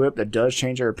you can equip that does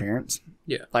change their appearance.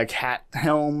 Yeah. Like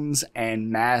helms and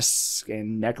masks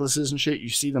and necklaces and shit. You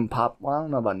see them pop. Well, I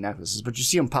don't know about necklaces, but you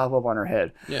see them pop up on her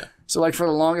head. Yeah. So, like, for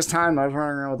the longest time, I was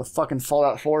running around with a fucking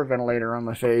Fallout 4 ventilator on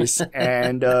my face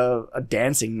and a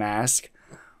dancing mask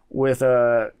with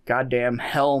a goddamn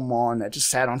helm on that just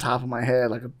sat on top of my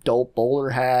head, like a dope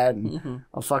bowler hat and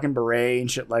a fucking beret and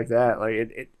shit like that.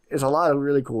 Like, it's a lot of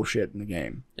really cool shit in the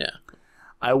game. Yeah.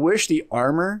 I wish the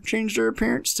armor changed their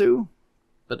appearance, too.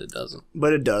 But it doesn't.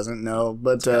 But it doesn't, no.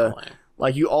 But,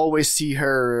 like, you always see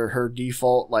her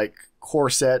default, like,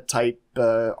 corset type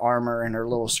armor and her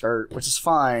little skirt, which is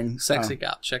fine. Sexy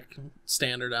gal, check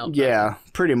standard out. Yeah,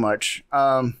 pretty much.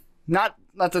 Not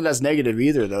that that's negative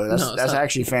either, though. That's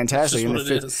actually fantastic, and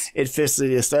it fits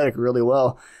the aesthetic really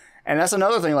well. And that's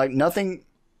another thing. Like, nothing.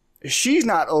 She's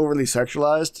not overly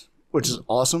sexualized, which is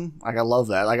awesome. Like, I love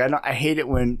that. Like, I hate it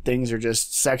when things are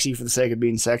just sexy for the sake of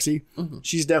being sexy.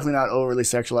 She's definitely not overly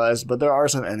sexualized, but there are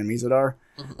some enemies that are.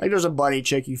 Like, there's a bunny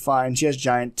chick you find. She has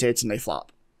giant tits and they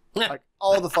flop. Like,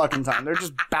 all the fucking time. They're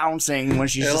just bouncing when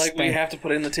she's just... we have to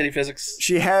put in the titty physics.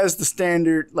 She has the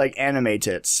standard, like, anime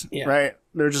tits, right?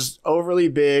 They're just overly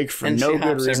big for no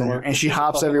good reason. And she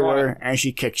hops everywhere and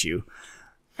she kicks you.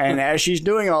 And as she's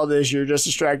doing all this, you're just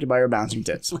distracted by her bouncing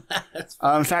tits.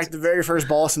 In fact, the very first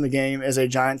boss in the game is a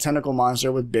giant tentacle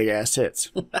monster with big-ass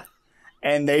tits.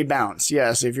 And they bounce.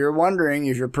 Yes, if you're wondering,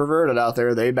 if you're perverted out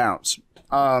there, they bounce.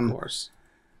 Of course.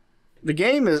 The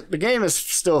game is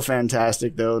still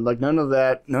fantastic though. Like none of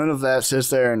that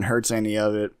sits there and hurts any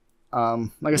of it.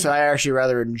 Like I said, I actually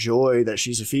rather enjoy that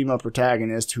she's a female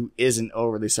protagonist who isn't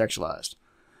overly sexualized.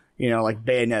 You know, like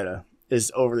Bayonetta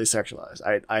is overly sexualized.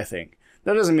 I think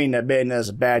that doesn't mean that Bayonetta is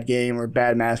a bad game or a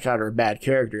bad mascot or a bad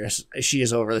character. She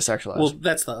is overly sexualized. Well,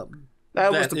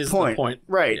 that was the point,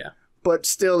 right? Yeah. But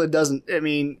still, it doesn't. I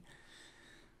mean.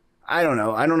 I don't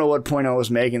know. I don't know what point I was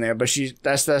making there, but she's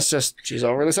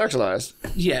overly sexualized.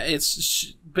 Yeah,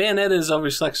 Bayonetta is overly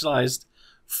sexualized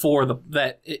for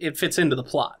that it fits into the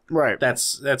plot. Right.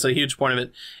 That's a huge point of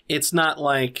it. It's not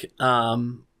like a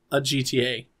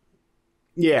GTA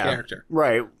character.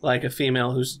 Right. Like a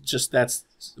female who's just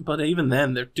but even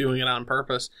then they're doing it on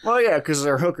purpose. Well, yeah, because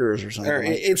they're hookers or something.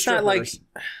 It's not like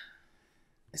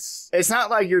it's not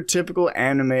like your typical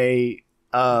anime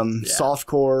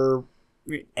softcore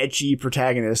ecchi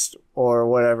protagonist or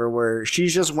whatever where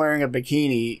she's just wearing a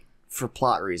bikini for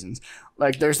plot reasons.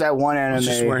 Like there's that one anime. She's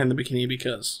just wearing the bikini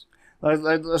because.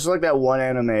 Let's look that one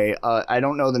anime. I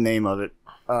don't know the name of it.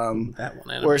 That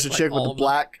one anime. Where it's a chick with the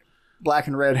black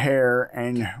and red hair,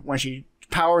 and when she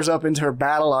powers up into her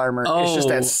battle armor, it's just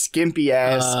that skimpy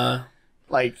ass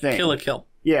like thing. Kill a Kill.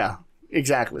 Yeah,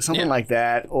 exactly. Something like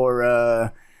that,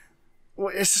 or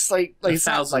it's just like a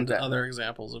thousand other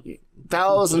examples of it.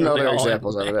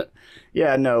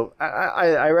 Yeah, no,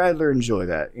 I rather enjoy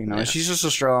that. You know, she's just a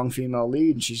strong female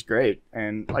lead, and she's great.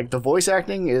 And like the voice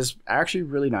acting is actually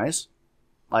really nice.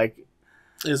 Like,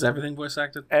 is everything voice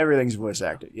acted? Everything's voice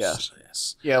acted. Yes.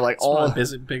 Yes. Yeah, like it's one of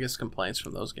the biggest complaints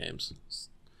from those games.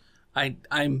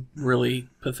 I'm really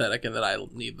pathetic in that I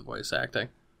need the voice acting.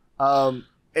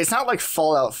 It's not like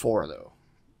Fallout 4 though,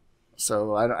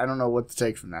 so I don't know what to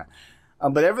take from that.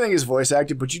 But everything is voice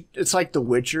acted, but it's like The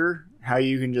Witcher, how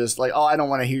you can just like, oh, I don't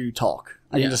want to hear you talk.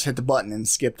 I can just hit the button and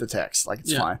skip the text. Like,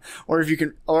 it's fine. Or if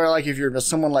you're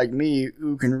someone like me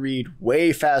who can read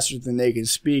way faster than they can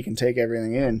speak and take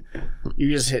everything in, you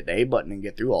just hit the A button and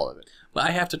get through all of it. But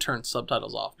I have to turn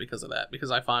subtitles off because of that, because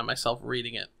I find myself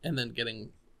reading it and then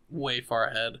getting way far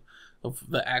ahead of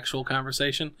the actual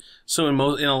conversation. So in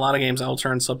a lot of games, I will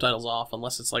turn subtitles off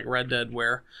unless it's like Red Dead,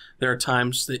 where there are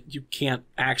times that you can't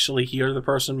actually hear the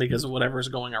person because of whatever's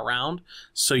going around.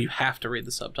 So you have to read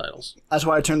the subtitles. That's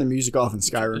why I turned the music off in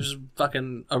Skyrim. There's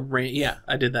fucking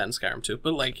I did that in Skyrim too.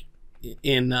 But like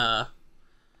in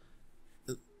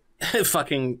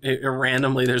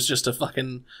randomly, there's just a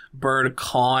fucking bird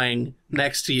cawing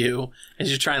next to you as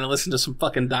you're trying to listen to some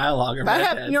fucking dialogue. I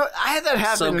had that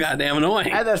happen. So goddamn annoying.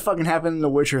 I had that fucking happen in The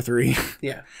Witcher 3.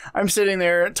 Yeah. I'm sitting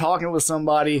there talking with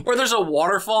somebody. Or there's a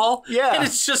waterfall. Yeah. And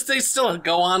it's just, they still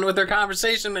go on with their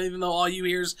conversation, even though all you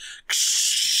hear is,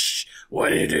 what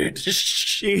did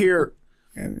it? You hear,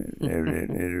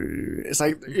 It's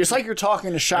like you're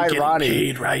talking to Shy Ronnie.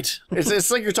 Paid, right? It's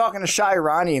like you're talking to Shy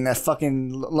Ronnie in that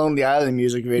fucking Lonely Island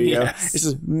music video. Yes. It's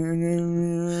just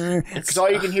because all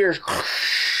you can hear is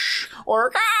or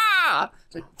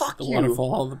it's like fuck the you.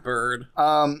 Waterfall, the bird.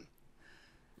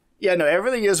 Yeah, no,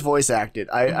 everything is voice acted.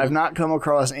 I've not come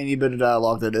across any bit of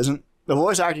dialogue that isn't. The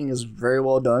voice acting is very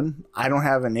well done. I don't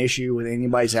have an issue with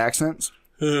anybody's accents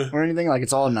or anything. Like,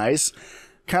 it's all nice.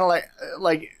 Kind of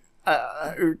like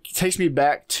it takes me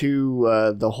back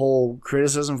to the whole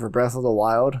criticism for Breath of the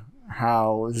Wild,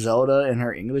 how Zelda in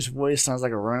her English voice sounds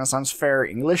like a Renaissance fair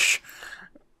English.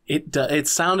 It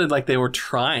sounded like they were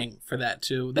trying for that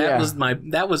too. That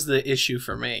was the issue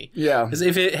for me. Yeah, because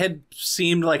if it had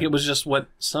seemed like it was just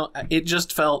it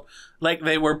just felt like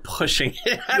they were pushing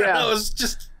it. I don't know. It was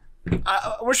just.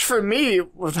 Which for me,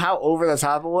 with how over the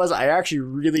top it was, I actually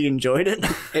really enjoyed it.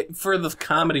 For the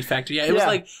comedy factor, it was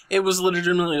like it was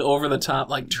legitimately over the top,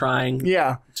 like trying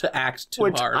to act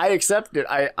too hard. I accept it.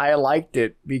 I liked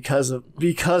it because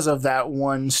of that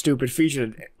one stupid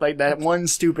feature, like that one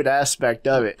stupid aspect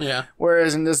of it. Yeah.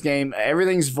 Whereas in this game,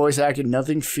 everything's voice acted,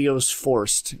 nothing feels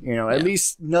forced. You know, at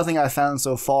least nothing I've found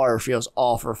so far feels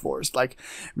off or forced. Like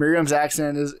everyone's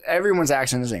accent is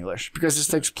English because this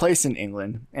takes place in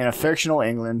England and a fictional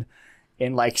England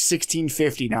in like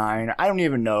 1659. I don't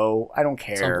even know. I don't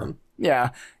care. Something. Yeah.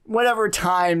 Whatever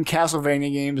time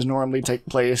Castlevania games normally take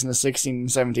place in the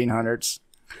 1700s.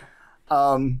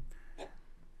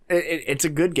 It's a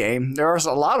good game. There are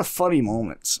a lot of funny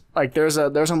moments. Like there's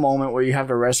a moment where you have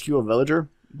to rescue a villager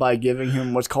by giving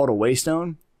him what's called a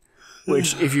waystone,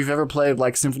 which if you've ever played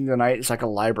like Symphony of the Night, it's like a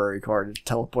library card to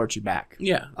teleport you back.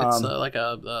 Yeah. It's like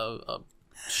a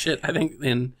shit. I think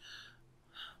in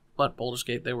Baldur's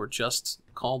Gate, they were just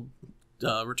called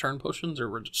return potions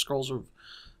or scrolls of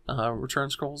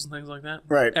return scrolls and things like that.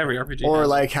 Right. Every RPG. Or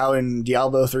like how in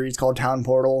Diablo 3 it's called Town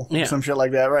Portal. Yeah. Some shit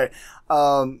like that. Right.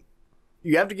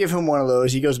 You have to give him one of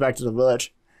those. He goes back to the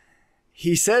village.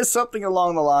 He says something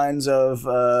along the lines of,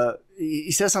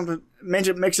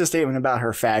 makes a statement about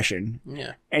her fashion.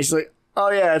 Yeah. And she's like, oh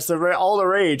yeah, it's all the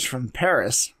rage from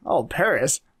Paris. Oh,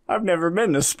 Paris? I've never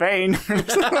been to Spain. No,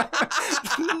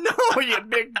 you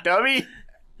big dummy.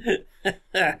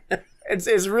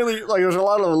 It's really like there's a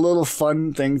lot of little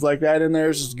fun things like that in there.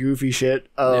 It's just goofy shit.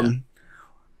 And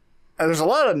there's a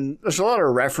lot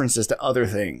of references to other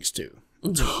things too.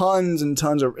 Mm-hmm. Tons and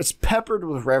tons of. It's peppered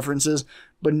with references,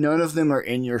 but none of them are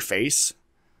in your face,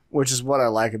 which is what I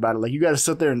like about it. Like you got to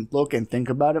sit there and look and think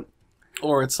about it.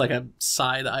 Or it's like a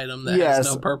side item that has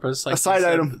no purpose. Like a side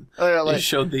item. You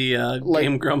showed the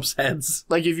Game Grumps heads.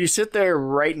 Like if you sit there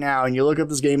right now and you look up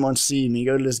this game on Steam, you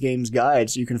go to this game's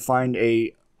guides, you can find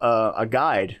a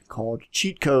guide called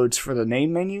Cheat Codes for the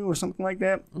Name Menu or something like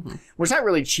that. Mm-hmm. Well, it's not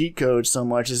really cheat codes so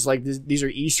much. It's like these are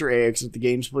Easter eggs that the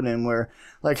game's put in where,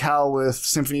 like how with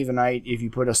Symphony of the Night, if you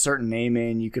put a certain name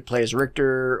in, you could play as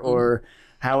Richter, or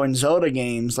how in Zelda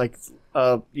games, like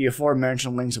the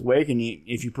aforementioned Link's Awakening,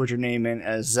 if you put your name in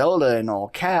as Zelda in all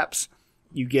caps,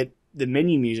 you get the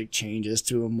menu music changes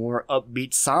to a more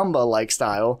upbeat samba-like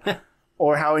style.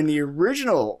 Or how in the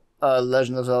original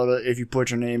Legend of Zelda, if you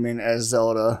put your name in as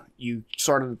Zelda, you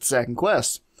started the second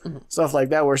quest. Mm-hmm. Stuff like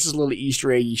that, where it's just a little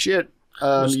Easter eggy shit.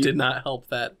 Which did not help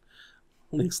that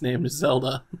Link's name is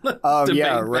Zelda.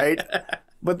 Yeah, right?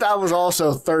 But that was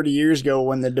also 30 years ago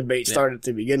when the debate started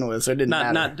to begin with, so it didn't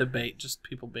matter. Not debate, just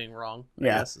people being wrong.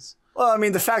 Well, I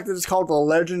mean, the fact that it's called The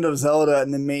Legend of Zelda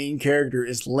and the main character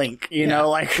is Link, you know,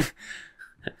 like...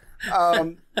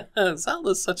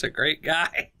 Zelda's such a great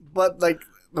guy. But, like,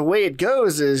 the way it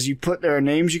goes is you put there are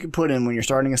names you can put in when you're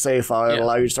starting a save file. It'll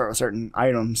allow you to start with certain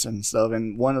items and stuff,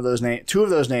 and two of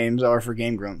those names are for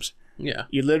Game Grumps. Yeah.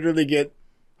 You literally get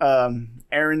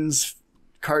Aaron's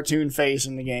cartoon face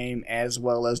in the game as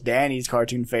well as Danny's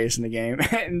cartoon face in the game.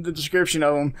 And the description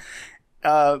of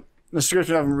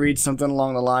them reads something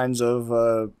along the lines of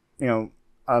a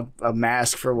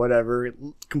mask for whatever.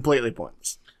 Completely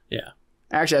pointless. Yeah.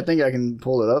 Actually, I think I can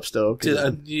pull it up still.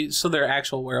 So they're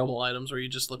actual wearable items where you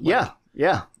just look. Yeah.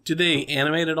 Do they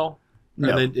animate at all?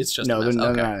 No, it's just they're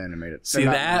not animated. See,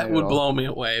 that would blow me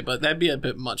away, but that'd be a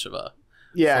bit much of a.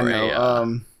 Yeah,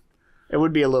 no. It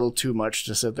would be a little too much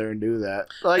to sit there and do that.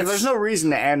 Like, there's no reason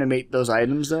to animate those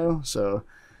items though. So,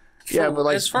 but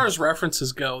like as far as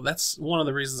references go, that's one of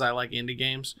the reasons I like indie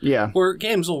games. Yeah, where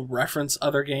games will reference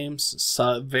other games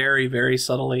very, very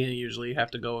subtly, and usually you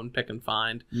have to go and pick and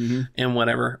find and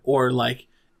whatever. Or like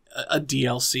a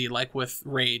DLC, like with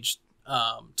Rage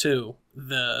 2,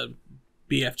 the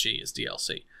BFG is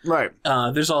DLC. Right.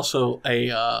 There's also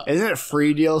a isn't it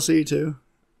free DLC too?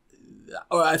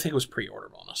 I think it was pre-order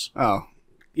bonus. Oh,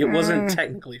 it wasn't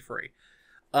technically free.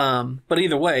 But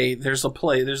either way, there's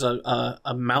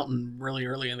a mountain really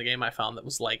early in the game I found that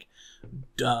was like,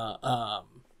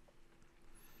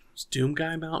 Doom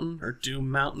Guy Mountain or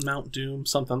Doom Mountain, Mount Doom,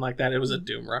 something like that. It was a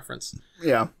Doom reference.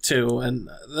 Yeah. Too, and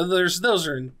those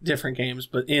are in different games,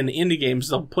 but in indie games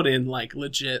they'll put in like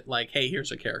legit like, hey,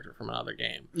 here's a character from another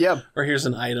game. Yeah. Or here's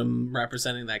an item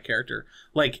representing that character.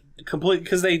 Like complete,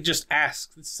 because they just ask.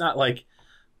 It's not like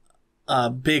a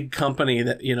big company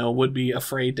that, you know, would be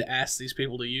afraid to ask these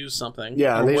people to use something.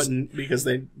 Yeah. Or wouldn't, because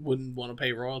they wouldn't want to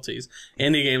pay royalties.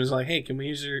 Indie games like, hey, can we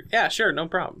use your? Yeah, sure, no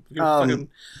problem. You can fucking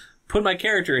put my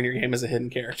character in your game as a hidden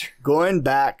character. Going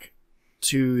back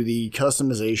to the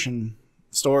customization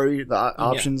story, the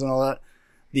options and all that,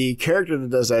 the character that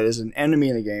does that is an enemy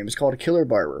in the game. It's called a Killer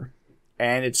Barber.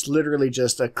 And it's literally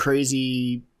just a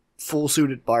crazy,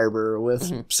 full-suited barber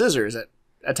with scissors that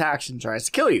attacks and tries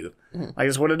to kill you. Like,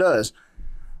 that's what it does.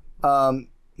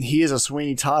 He is a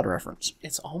Sweeney Todd reference.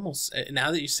 It's almost, now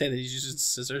that you say that he uses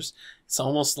scissors, it's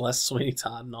almost less Sweeney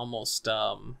Todd and almost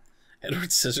Edward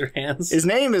Scissorhands. His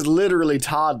name is literally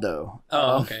Todd, though.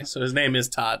 Oh, okay. So his name is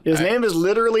Todd. His name is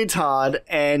literally Todd,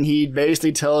 and he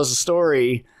basically tells a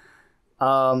story.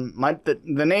 The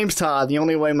name's Todd. The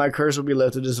only way my curse will be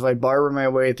lifted is if I barber my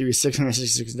way through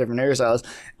 666 different hairstyles.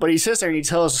 But he sits there and he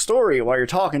tells a story while you're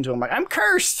talking to him. Like, I'm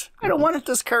cursed. I don't want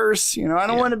this curse. You know, I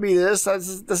don't want to be this. This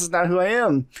is not who I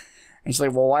am. And she's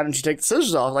like, well, why don't you take the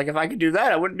scissors off? Like, if I could do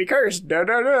that, I wouldn't be cursed. But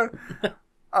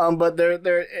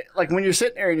they're like, when you're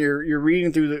sitting there and you're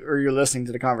reading through or you're listening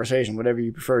to the conversation, whatever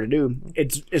you prefer to do,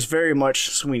 it's very much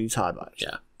Sweeney Todd vibes.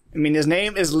 Yeah. I mean, his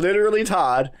name is literally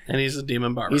Todd. And he's a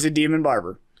demon barber. He's a demon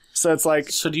barber. So it's like...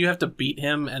 So do you have to beat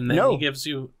him and then he gives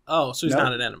you... Oh, so he's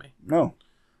not an enemy. No.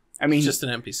 I mean... He's just an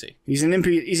NPC. He's an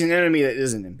enemy that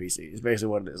is an NPC, is basically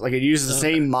what it is. Like, it uses the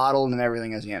same model and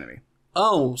everything as the enemy.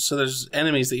 Oh, so there's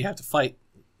enemies that you have to fight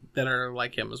that are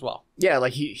like him as well. Yeah,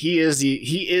 like he is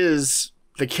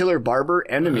the Killer Barber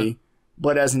enemy,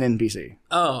 but as an NPC.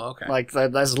 Oh, okay. Like,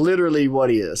 that's literally what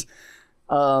he is.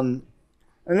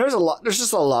 And there's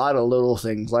just a lot of little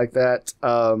things like that.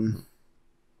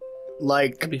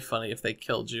 Like, it'd be funny if they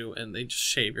killed you and they just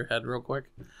shave your head real quick.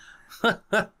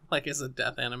 Like as a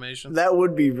death animation. That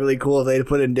would be really cool if they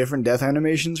put in different death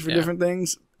animations for different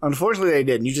things. Unfortunately, they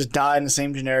didn't. You just die in the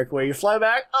same generic way. You fly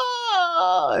back,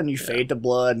 and you fade to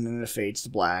blood, and then it fades to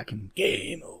black, and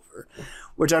game over.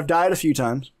 Which I've died a few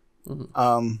times.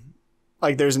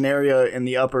 Like, there's an area in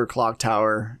the upper clock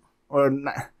tower, or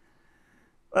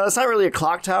well, it's not really a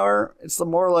clock tower. It's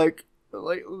more like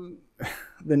the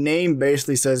name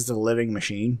basically says it's a living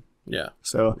machine. Yeah.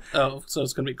 So. Oh, so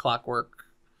it's gonna be clockwork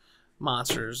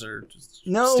monsters or just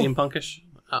steampunkish?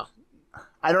 Oh.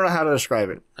 I don't know how to describe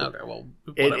it. Okay, well,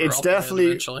 it's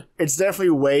definitely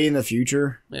way in the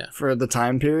future. Yeah. For the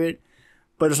time period,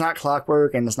 but it's not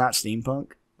clockwork and it's not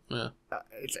steampunk. Yeah.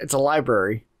 It's a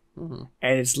library. And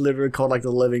it's literally called like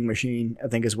the living machine, I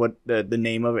think is what the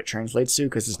name of it translates to,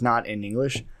 because it's not in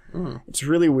English. It's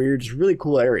really weird. It's a really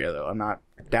cool area though. I'm not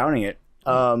downing it.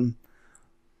 But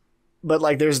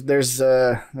like there's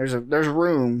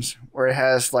rooms where it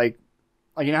has like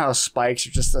you know how spikes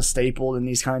are just a staple in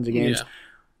these kinds of games.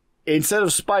 Yeah. Instead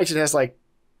of spikes, it has like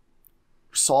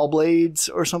saw blades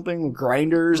or something,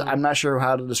 grinders. I'm not sure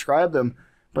how to describe them,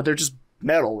 but they're just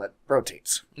metal that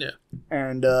rotates. Yeah.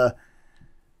 And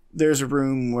there's a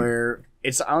room where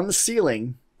it's on the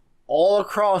ceiling all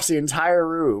across the entire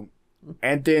room,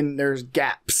 and then there's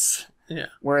gaps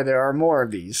where there are more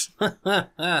of these.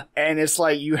 And it's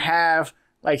like you have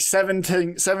like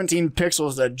 17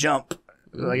 pixels that jump.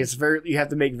 Like you have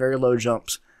to make very low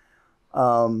jumps.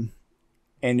 And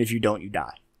if you don't, you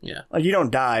die. Yeah. Like you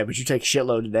don't die, but you take a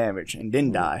shitload of damage and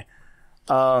then die.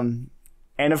 And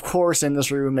of course, in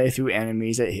this room, they threw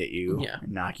enemies that hit you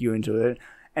and knock you into it.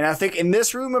 And I think in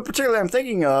this room in particular I'm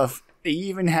thinking of, they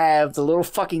even have the little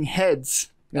fucking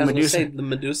heads. The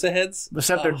Medusa heads?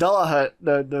 Except they're Dullahud.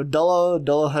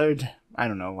 I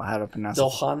don't know how to pronounce it.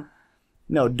 Dulhan?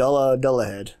 No,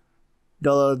 Dullahud.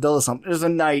 Dulla something. There's a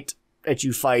knight that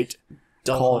you fight.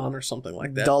 Dulhan or something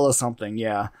like that. Dulla something,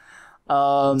 yeah.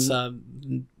 It's a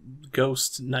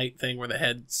ghost knight thing where the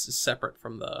head's separate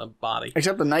from the body.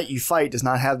 Except the knight you fight does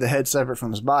not have the head separate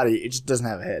from his body. It just doesn't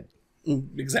have a head.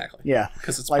 Exactly. Yeah.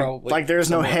 Because it's like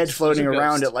there's no head floating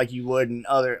around it like you would in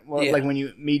other... Well, like when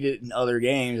you meet it in other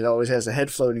games, it always has a head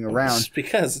floating around. It's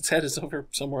because its head is over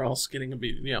somewhere else getting a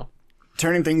beat,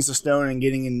 turning things to stone and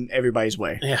getting in everybody's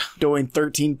way. Yeah. Doing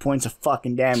 13 points of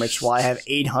fucking damage while I have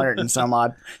 800 and some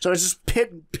odd. So it's just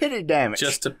pitted damage.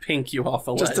 Just to pink you off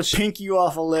a ledge. Just to pink you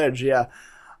off a ledge, yeah.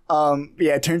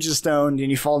 Yeah, it turns you to stone,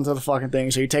 and you fall into the fucking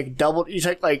thing. So you take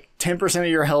like 10% of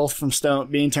your health from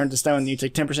stone being turned to stone, and you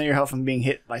take 10% of your health from being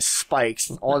hit by spikes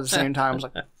all at the same time. I was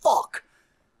like, fuck.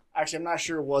 Actually, I'm not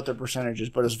sure what the percentage is,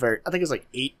 but I think it's like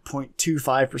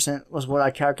 8.25% was what I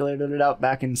calculated it out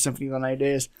back in Symphony of the Night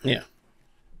days. Yeah.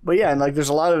 But yeah, and like there's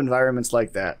a lot of environments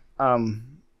like that.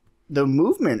 The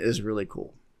movement is really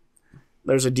cool.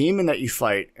 There's a demon that you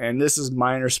fight, and this is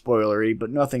minor spoilery,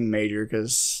 but nothing major,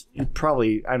 because you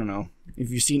probably, I don't know, if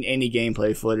you've seen any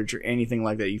gameplay footage or anything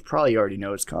like that, you probably already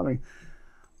know it's coming.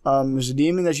 There's a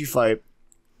demon that you fight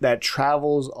that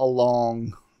travels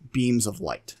along beams of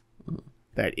light.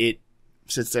 That it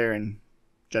sits there and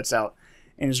jets out.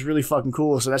 And it's really fucking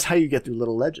cool. So that's how you get through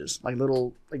little ledges. Like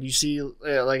you see,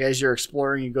 like as you're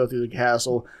exploring, you go through the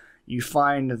castle, you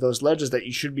find those ledges that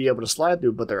you should be able to slide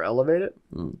through, but they're elevated.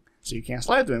 So you can't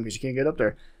slide through them because you can't get up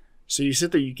there. So you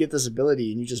sit there, you get this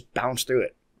ability, and you just bounce through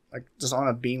it, like just on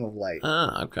a beam of light.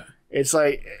 Ah, okay. It's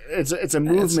like it's a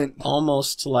movement, it's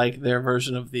almost like their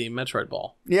version of the Metroid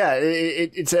Ball. Yeah,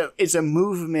 it's a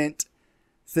movement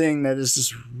thing that is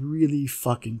just really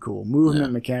fucking cool.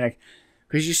 Movement mechanic,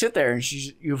 because you sit there and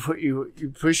you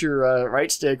push your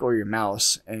right stick or your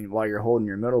mouse, and while you're holding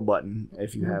your middle button,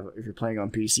 if you're playing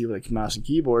on PC with a mouse and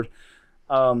keyboard,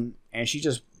 and she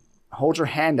just holds her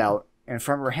hand out, and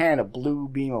from her hand a blue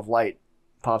beam of light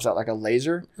pops out like a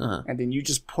laser, and then you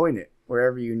just point it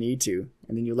wherever you need to,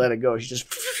 and then you let it go. She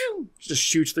just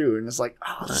shoots through, and it's like,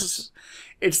 oh,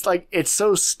 it's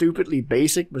so stupidly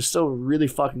basic, but still really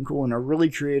fucking cool, and a really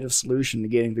creative solution to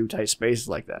getting through tight spaces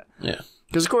like that. Yeah,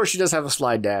 because of course she does have a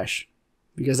slide dash,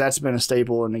 because that's been a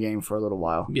staple in the game for a little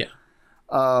while. Yeah,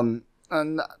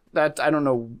 and that I don't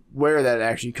know where that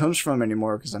actually comes from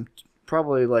anymore, because I'm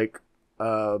probably like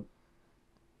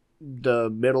the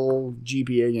middle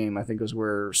GPA game, I think, was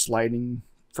where sliding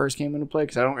first came into play,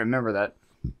 because I don't remember that.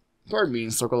 Pardon me, in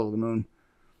Circle of the Moon.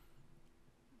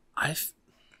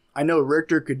 I know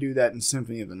Richter could do that in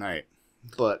Symphony of the Night,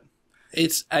 but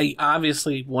it's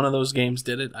obviously one of those games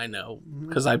did it. I know,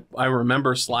 because I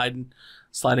remember sliding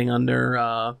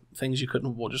under things you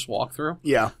couldn't just walk through.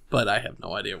 Yeah, but I have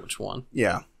no idea which one.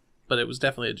 Yeah, but it was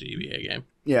definitely a GBA game.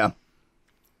 Yeah,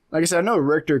 like I said, I know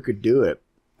Richter could do it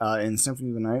in Symphony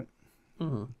of the Night,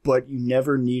 but you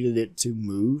never needed it to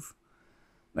move.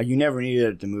 Like, you never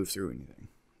needed it to move through anything.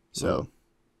 So,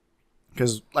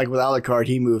 because, like, with Alucard,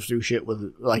 he moves through shit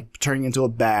with, like, turning into a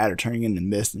bat or turning into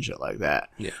mist and shit like that.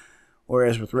 Yeah.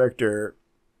 Whereas with Richter,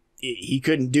 he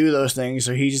couldn't do those things,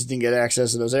 so he just didn't get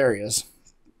access to those areas.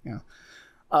 Yeah.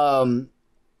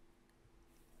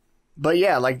 But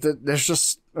yeah, like,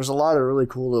 there's a lot of really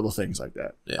cool little things like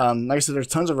that. Yeah. Like I said, there's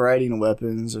tons of variety in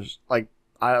weapons. There's, like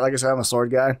I said, I'm a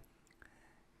sword guy.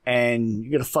 And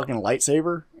you get a fucking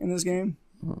lightsaber in this game.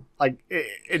 Like,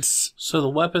 it's... So the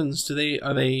weapons, are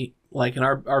they like an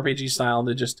RPG style,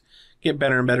 they just get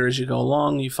better and better as you go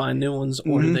along, you find new ones,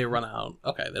 or do they run out?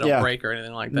 Okay, they don't break or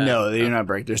anything like that? No, they do not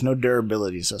break. There's no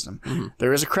durability system.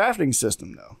 There is a crafting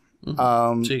system, though.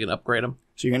 So you can upgrade them?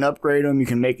 So you can upgrade them, you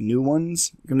can make new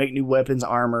ones, you can make new weapons,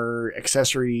 armor,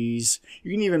 accessories.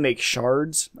 You can even make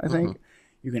shards, I think.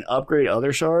 You can upgrade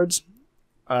other shards.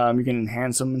 You can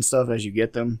enhance them and stuff as you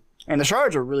get them. And the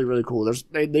shards are really, really cool.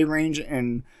 They range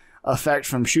in effect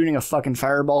from shooting a fucking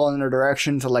fireball in their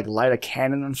direction to, like, light a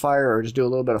cannon on fire or just do a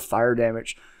little bit of fire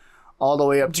damage, all the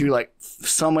way up to, like,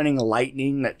 summoning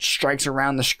lightning that strikes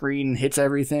around the screen and hits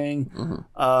everything.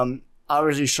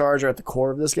 Obviously, shards are at the core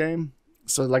of this game.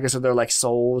 So, like I said, they're like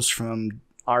souls from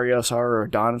Aria of Sorrow or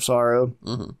Dawn of Sorrow,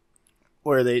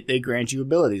 where they grant you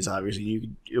abilities, obviously. You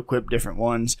can equip different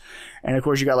ones. And, of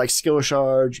course, you got, like, skill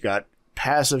shards, you got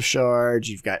passive shards,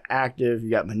 you've got active, you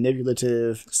got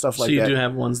manipulative, stuff like that. So you do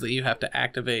have ones that you have to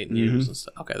activate and use and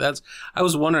stuff. Okay, I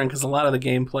was wondering, because a lot of the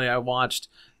gameplay I watched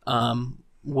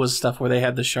was stuff where they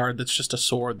had the shard that's just a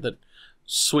sword that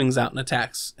swings out and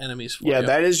attacks enemies for you. Yeah,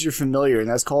 that is your familiar, and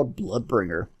that's called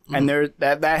Bloodbringer. And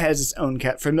that has its own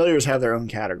familiars have their own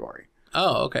category.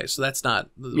 Oh, okay. So that's not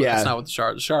that's not what the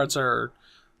shards. The shards are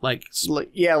like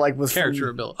like with character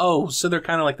ability. Oh, so they're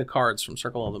kind of like the cards from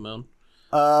Circle of the Moon.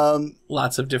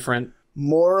 Lots of different.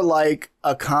 More like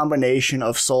a combination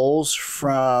of souls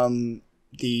from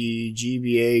the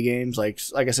GBA games, like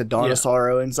I said, Dawn of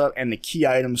Sorrow and stuff, and the key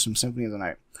items from Symphony of the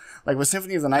Night. Like with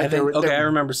Symphony of the Night, I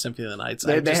remember Symphony of the Night.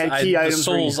 They had key items. The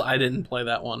Souls, I didn't play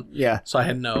that one. Yeah, so I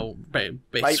had no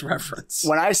base reference.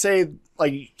 When I say,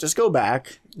 like, just go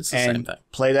back it's the same thing.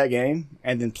 Play that game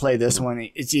and then play this one,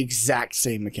 it's the exact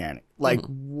same mechanic, like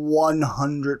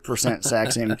 100%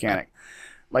 exact same mechanic.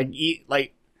 Like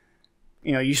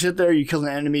You know, you sit there, you kill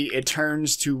an enemy, it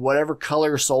turns to whatever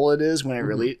color soul it is when it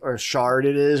release, or shard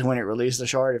it is when it releases the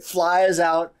shard. It flies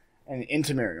out and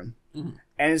into Miriam. And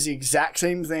it's the exact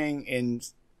same thing in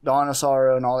Dawn of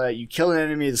Sorrow and all that. You kill an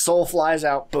enemy, the soul flies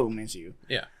out, boom, into you.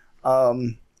 Yeah.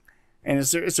 And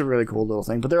it's a really cool little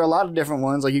thing. But there are a lot of different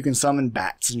ones. Like, you can summon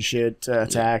bats and shit to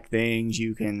attack things.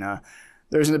 You can,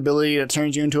 there's an ability that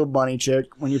turns you into a bunny chick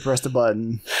when you press the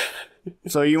button.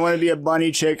 So you want to be a bunny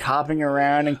chick hopping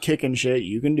around and kicking shit,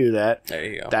 you can do that. There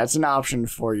you go. That's an option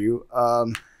for you.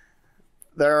 And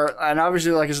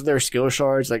obviously, like I said, there are skill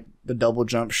shards, like the double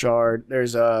jump shard.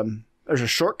 There's a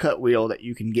shortcut wheel that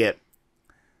you can get.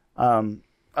 I'll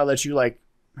let you like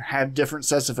have different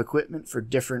sets of equipment for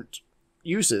different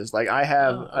uses. Like, I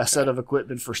have a set of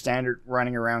equipment for standard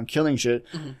running around killing shit,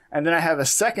 and then I have a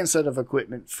second set of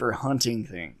equipment for hunting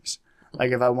things.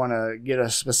 Like, if I want to get a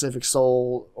specific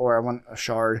soul, or I want a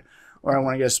shard, or I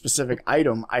want to get a specific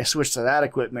item, I switch to that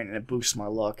equipment and it boosts my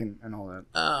luck and all that.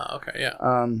 Oh, okay,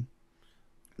 yeah.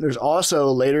 There's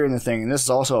also, later in the thing, and this is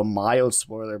also a mild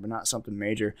spoiler, but not something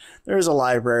major, there's a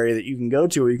library that you can go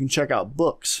to where you can check out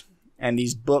books. And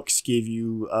these books give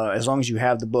you, as long as you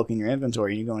have the book in your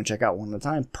inventory, you go and check out one at a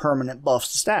time, permanent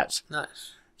buffs to stats.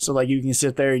 Nice. So, like, you can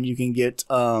sit there and you can get,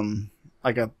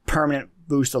 like, a permanent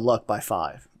boost of luck by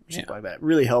 5. Something like that.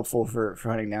 Really helpful for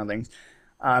hunting down things.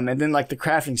 And then, like, the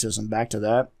crafting system, back to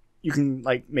that. You can,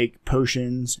 like, make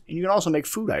potions, and you can also make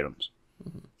food items.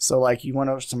 So, like, you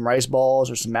want some rice balls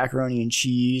or some macaroni and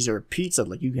cheese or pizza,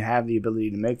 like, you can have the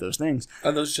ability to make those things.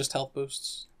 Are those just health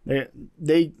boosts?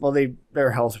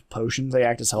 They're health potions. They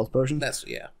act as health potions. That's,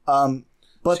 yeah.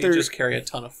 But so you just carry a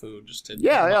ton of food just to...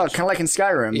 Yeah, kind of like in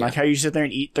Skyrim. Yeah. Like how you sit there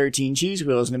and eat 13 cheese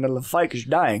wheels in the middle of a fight because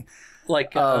you're dying.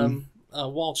 Like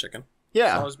wall chicken.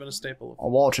 Yeah. It's always been a staple. A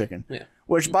wall chicken. Yeah.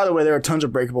 Which, by the way, there are tons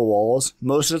of breakable walls.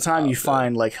 Most of the time you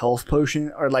find, like, health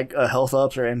potion, or, like, health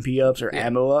ups, or MP ups, or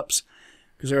ammo ups.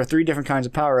 Because there are 3 different kinds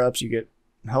of power ups. You get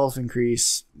health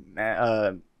increase,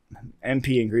 MP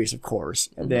increase, of course,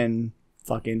 and then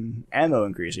fucking ammo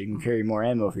increase. So you can carry more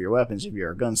ammo for your weapons if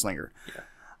you're a gunslinger. Yeah.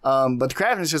 But the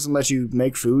crafting system lets you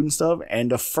make food and stuff,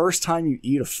 and the first time you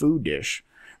eat a food dish,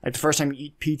 like the first time you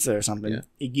eat pizza or something,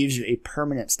 it gives you a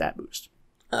permanent stat boost.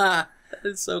 Ah, that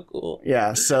is so cool.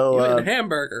 Yeah, so... You ate a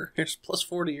hamburger. Here's plus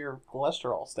 40 your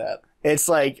cholesterol stat. It's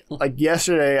like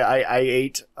yesterday I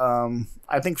ate,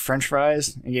 I think French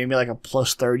fries, and gave me like a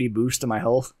plus 30 boost to my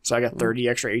health, so I got 30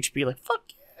 extra HP, like, fuck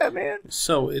yeah, man.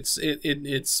 So it's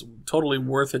totally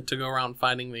worth it to go around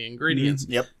finding the ingredients.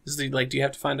 Yep. Do you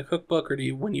have to find a cookbook, or do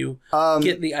you, when you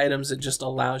get the items, it just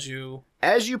allows you...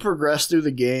 As you progress through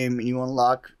the game,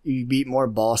 you beat more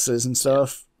bosses and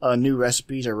stuff, new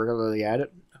recipes are regularly added.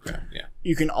 Okay, yeah.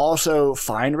 You can also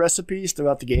find recipes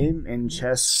throughout the game in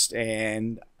chests,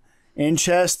 in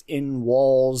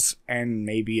walls, and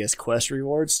maybe as quest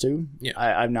rewards too. Yeah.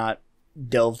 I've not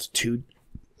delved too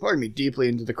deeply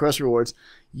into the quest rewards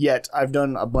yet. I've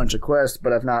done a bunch of quests,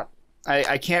 but I've not.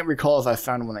 I can't recall if I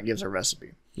found one that gives a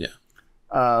recipe. Yeah.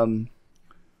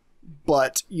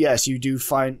 But yes, you do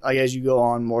find, like, as you go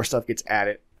on, more stuff gets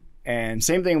added. And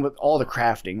same thing with all the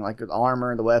crafting, like with armor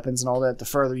and the weapons and all that. The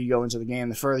further you go into the game,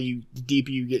 the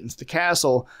deeper you get into the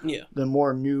castle, the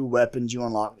more new weapons you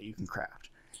unlock that you can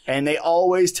craft. And they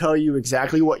always tell you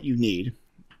exactly what you need.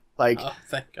 Like, oh,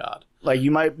 thank God. Like, you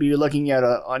might be looking at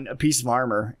a piece of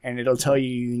armor, and it'll tell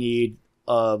you need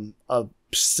a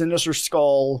sinister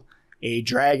skull, a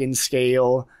dragon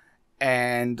scale,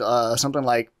 and something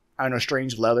like, I don't know,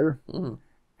 strange leather. Mm-hmm.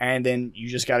 And then you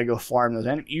just got to go farm those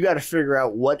enemies. You got to figure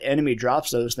out what enemy drops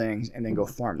those things and then go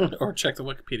farm them. Or check the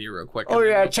Wikipedia real quick. Oh,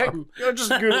 yeah. Just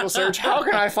Google search. How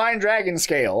can I find dragon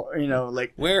scale?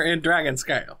 Like. Where in dragon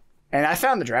scale? And I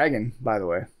found the dragon, by the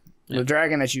way. Yeah. The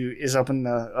dragon that is up in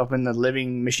the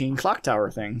living machine clock tower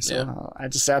thing. So I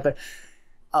just sat there.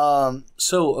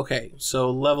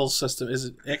 So level system, is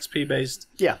it XP based?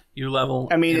 Yeah. You level.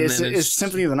 I mean, it's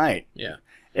Symphony of the Night. Yeah.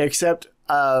 Except.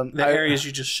 The areas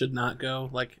you just should not go,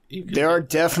 like there are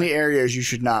definitely areas you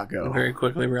should not go. And very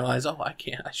quickly realize, I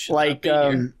can't. I should not be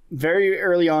here. Very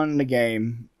early on in the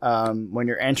game, when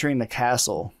you're entering the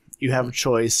castle, you have a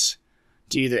choice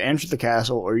to either enter the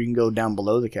castle or you can go down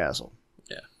below the castle.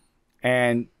 Yeah,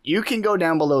 and you can go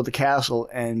down below the castle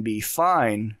and be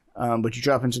fine, but you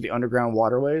drop into the underground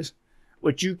waterways,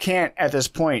 which you can't at this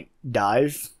point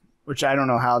dive. Which I don't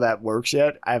know how that works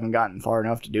yet. I haven't gotten far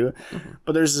enough to do it. Mm-hmm.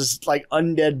 But there's this like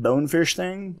undead bonefish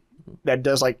thing that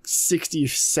does like 60,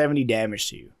 70 damage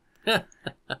to you.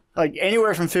 Like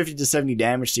anywhere from 50 to 70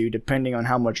 damage to you, depending on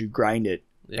how much you grind it.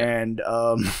 Yeah. And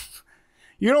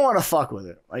you don't want to fuck with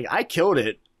it. Like I killed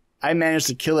it. I managed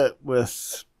to kill it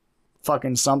with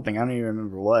fucking something. I don't even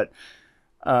remember what.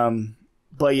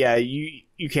 But yeah,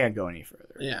 you can't go any further.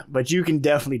 Yeah. But you can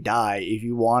definitely die if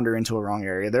you wander into a wrong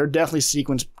area. There are definitely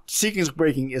sequence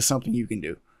breaking is something you can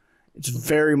do. It's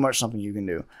very much something you can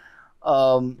do.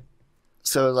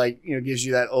 So like, you know, gives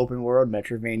you that open world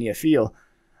Metroidvania feel.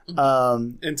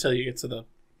 Until you get to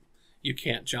you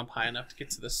can't jump high enough to get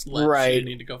to this ledge. Right. So you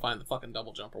need to go find the fucking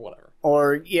double jump or whatever.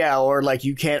 Or like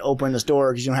you can't open this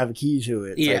door because you don't have a key to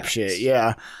it. Type shit.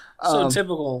 Yeah. So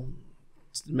typical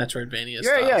Metroidvania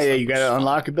stuff. Yeah. You got to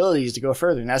unlock abilities to go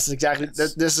further. And that's exactly,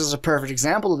 this is a perfect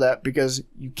example of that because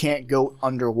you can't go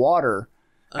underwater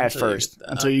at first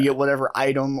until you get whatever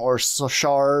item or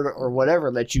shard or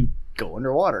whatever lets you go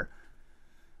underwater.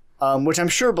 Which I'm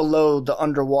sure below the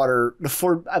underwater,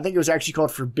 I think it was actually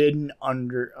called Forbidden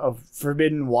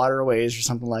Waterways or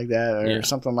something like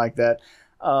that,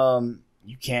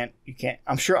 You can't.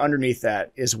 I'm sure underneath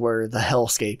that is where the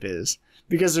hellscape is,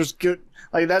 because there's good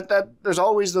like that. There's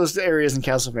always those areas in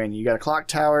Castlevania. You got a clock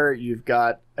tower, you've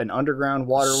got an underground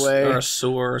waterway, or a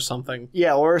sewer or something.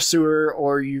 Yeah, or a sewer,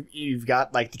 or you've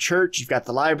got like the church, you've got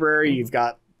the library, you've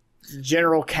got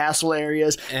general castle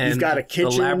areas, and you've got a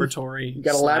kitchen, a laboratory, you've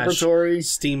got a laboratory,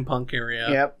 steampunk area.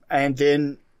 Yep, and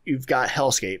then you've got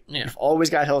hellscape. Yeah. You've always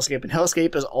got hellscape, and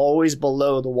hellscape is always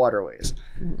below the waterways.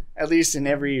 At least in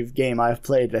every game I've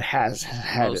played that has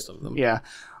had most it. of them. Yeah.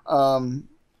 And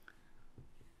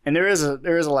there is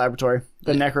a laboratory,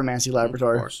 the necromancy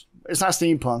laboratory. Of course. It's not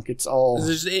steampunk. It's all.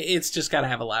 It's just got to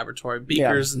have a laboratory,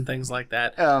 beakers and things like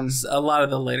that. A lot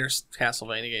of the later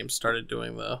Castlevania games started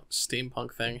doing the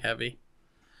steampunk thing heavy,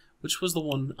 which was the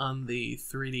one on the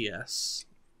 3DS.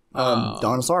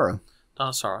 Dawn of Sorrow. Dawn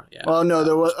of Sorrow. Yeah. Well, no,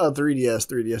 there was a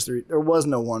 3DS. There was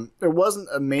no one. There wasn't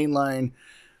a mainline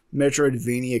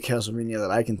Metroidvania Castlevania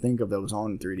that I can think of that was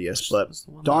on 3DS,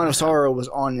 but Dawn of Sorrow was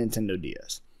on Nintendo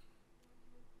DS.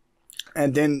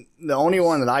 And then the only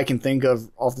one that I can think of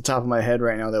off the top of my head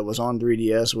right now that was on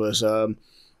 3DS was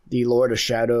the Lord of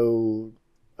Shadow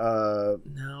no,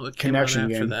 it came connection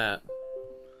out after game. That.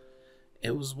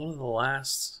 It was one of the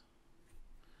last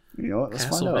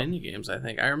Castlevania games, I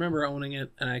think. I remember owning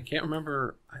it, and I can't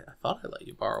remember. I thought I let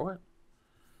you borrow it.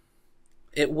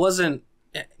 It wasn't.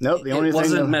 Nope, the only thing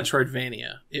wasn't that...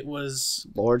 Metroidvania. It was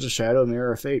Lords of Shadow,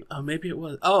 Mirror of Fate. Oh, maybe it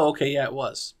was. Oh, okay, yeah, it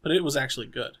was. But it was actually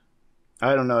good.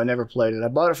 I don't know. I never played it. I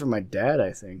bought it for my dad,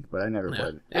 I think, but I never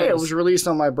played it. It was released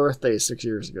on my birthday 6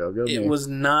 years ago. It was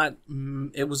not.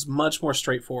 It was much more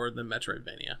straightforward than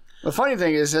Metroidvania. The funny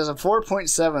thing is, it has a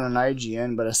 4.7 on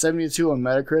IGN, but a 72 on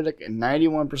Metacritic, and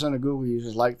 91% of Google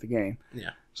users like the game.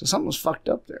 Yeah. So something was fucked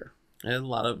up there. And a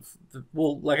lot of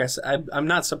like I said, I'm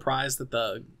not surprised that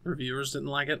the reviewers didn't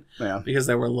like it. Yeah. Because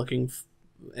they were looking.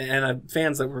 And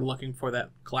fans that were looking for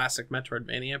that classic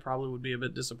Metroidvania probably would be a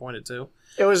bit disappointed too.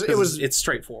 It's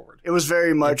straightforward. It was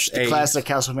very much the classic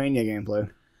Castlevania gameplay.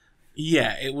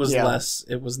 Yeah, it was less.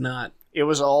 It was not. It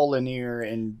was all linear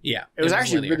and it was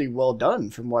actually really well done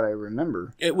from what I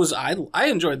remember. It was. I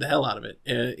enjoyed the hell out of it,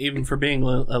 even for being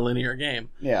a linear game.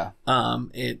 Yeah.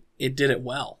 It did it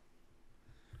well.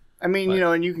 I mean,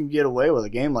 and you can get away with a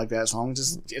game like that as long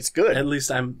as it's good. At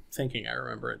least I'm thinking I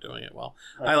remember it doing it well.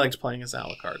 Right. I liked playing as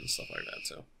Alucard and stuff like that,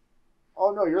 too. Oh,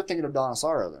 no, you're thinking of Dawn of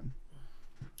Sorrow, then.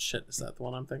 Shit, is that the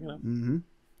one I'm thinking of? Mm-hmm.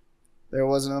 There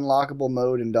was an unlockable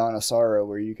mode in Dawn of Sorrow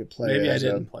where you could play Maybe I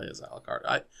didn't play as Alucard.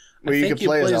 I think you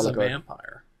play as a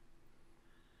vampire.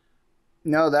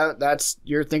 No, that's...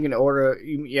 You're thinking Order...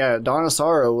 Yeah, Dawn of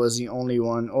Sorrow was the only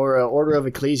one. Or Order of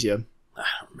Ecclesia. I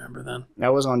don't remember then.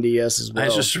 That was on DS as well. I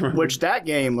just remember. Which that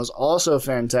game was also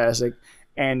fantastic,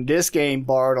 and this game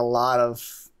borrowed a lot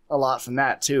from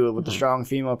that too, with the strong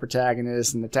female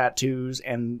protagonist and the tattoos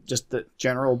and just the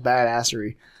general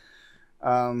badassery.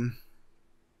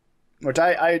 Which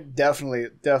I definitely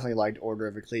liked Order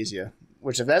of Ecclesia.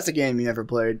 Which if that's a game you never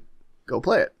played, go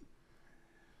play it.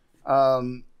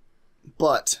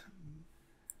 But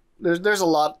there's a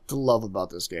lot to love about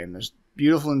this game. There's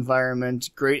beautiful environment,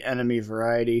 great enemy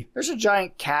variety. There's a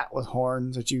giant cat with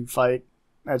horns that you fight.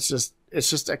 It's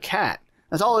just a cat.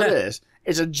 That's all it is.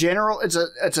 It's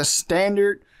a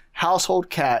standard household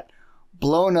cat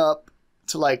blown up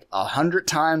to like 100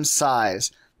 times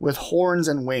size with horns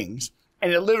and wings.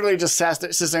 And it literally just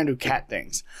sits there and do cat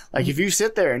things. Like if you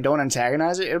sit there and don't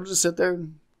antagonize it, it'll just sit there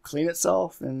and clean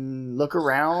itself and look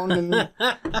around and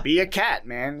be a cat,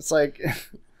 man. It's like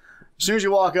as soon as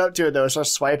you walk up to it, though, it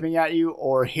starts swiping at you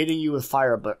or hitting you with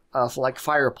fire, but like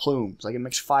fire plumes. Like it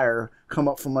makes fire come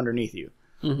up from underneath you.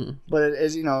 Mm-hmm. But it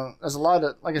is, there's a lot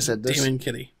of, like I said, this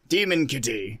Demon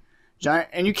kitty, giant,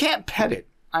 and you can't pet it.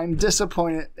 I'm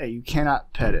disappointed that you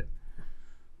cannot pet it.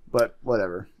 But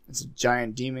whatever, it's a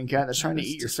giant demon cat that's trying to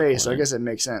eat your face. So I guess it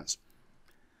makes sense.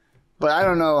 But I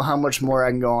don't know how much more I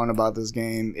can go on about this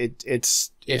game.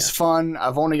 It's fun.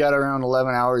 I've only got around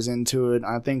 11 hours into it.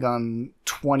 I think I'm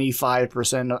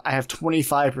 25%. I have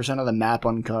 25% of the map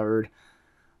uncovered.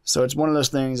 So it's one of those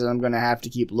things that I'm going to have to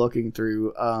keep looking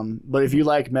through. But if you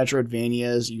like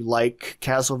Metroidvanias, you like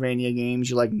Castlevania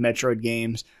games, you like Metroid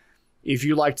games, if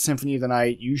you liked Symphony of the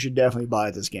Night, you should definitely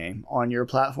buy this game on your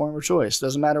platform of choice.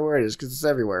 Doesn't matter where it is because it's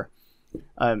everywhere.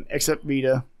 Except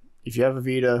Vita. If you have a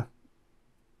Vita,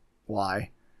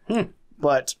 why?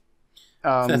 But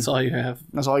that's all you have.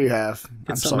 That's all you have.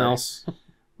 Get something else.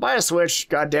 Buy a Switch.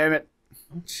 God damn it.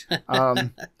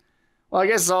 Well, I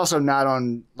guess it's also not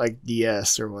on like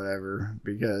DS or whatever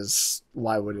because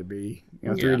why would it be?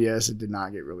 3DS it did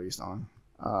not get released on.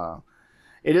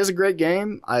 It is a great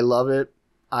game. I love it.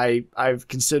 I've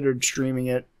considered streaming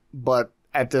it, but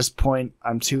at this point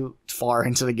I'm too far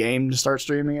into the game to start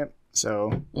streaming it.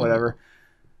 So whatever.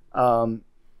 The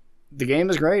game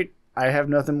is great. I have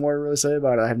nothing more to really say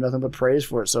about it. I have nothing but praise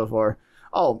for it so far.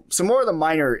 Oh, some more of the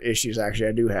minor issues actually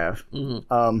I do have.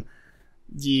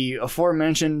 The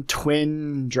aforementioned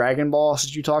twin dragon boss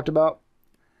that you talked about.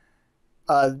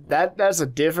 That's a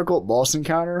difficult boss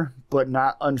encounter, but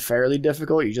not unfairly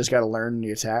difficult. You just got to learn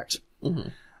the attacks.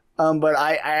 But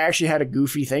I actually had a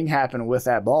goofy thing happen with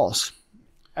that boss,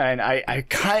 and I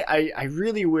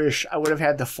really wish I would have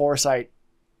had the foresight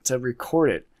to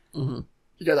record it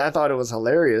because I thought it was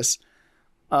hilarious.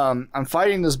 I'm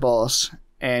fighting this boss,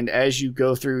 and as you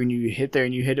go through and you hit there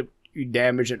and you hit it, you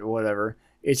damage it or whatever,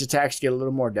 its attacks get a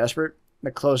little more desperate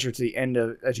the closer to the end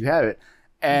of that you have it.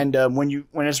 And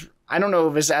when it's, I don't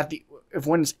know if it's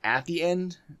when it's at the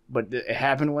end, but it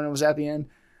happened when it was at the end.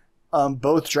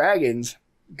 Both dragons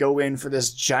go in for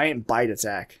this giant bite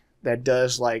attack that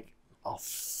does like a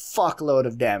fuckload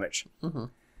of damage.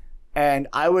 And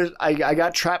I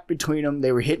got trapped between them.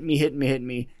 They were hitting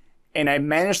me, and I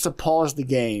managed to pause the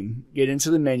game, get into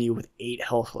the menu with 8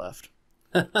 health left.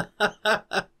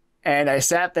 And I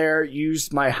sat there,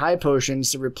 used my high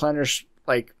potions to replenish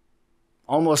like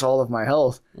almost all of my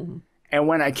health. And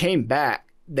when I came back,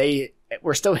 they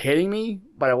were still hitting me,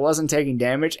 but I wasn't taking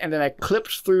damage. And then I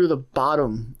clipped through the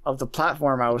bottom of the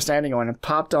platform I was standing on and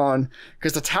popped on,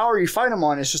 because the tower you fight them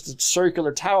on is just a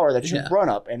circular tower that you run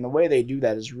up. And the way they do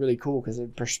that is really cool because the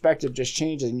perspective just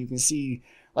changes and you can see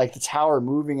like the tower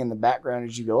moving in the background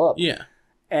as you go up.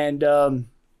 And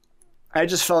I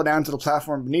just fell down to the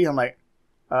platform beneath. I'm like,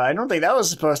 I don't think that was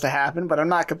supposed to happen, but I'm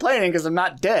not complaining because I'm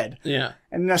not dead.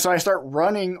 And so I start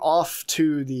running off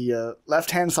to the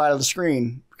left-hand side of the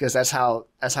screen because that's how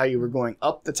you were going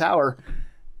up the tower.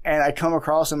 And I come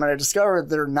across them and I discover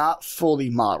they're not fully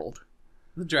modeled.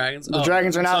 The dragons? The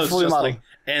dragons are not fully modeled. Like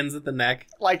ends at the neck.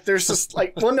 Like there's just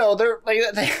like, well, no, they're like,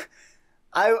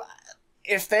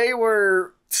 if they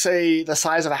were, say, the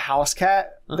size of a house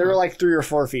cat, they were like 3 or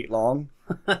 4 feet long.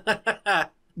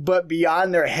 But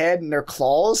beyond their head and their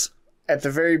claws, at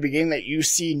the very beginning that you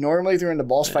see normally during the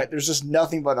boss fight, there's just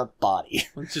nothing but a body.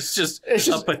 It's just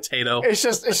a potato. It's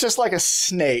just like a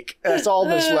snake. That's all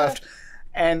that's left.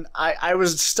 And I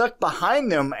was stuck behind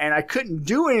them, and I couldn't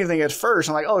do anything at first.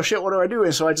 I'm like, oh shit, what do I do?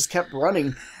 And so I just kept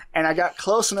running, and I got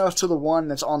close enough to the one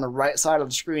that's on the right side of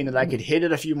the screen that I could hit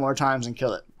it a few more times and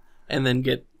kill it. And then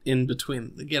get in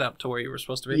between, get up to where you were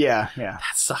supposed to be. Yeah. That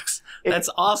sucks. That's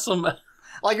awesome.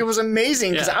 Like, it was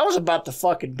amazing because I was about to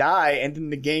fucking die, and then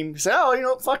the game said,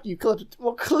 oh, fuck you,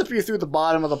 we'll clip you through the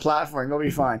bottom of the platform, you'll be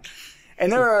fine.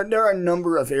 And there are a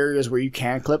number of areas where you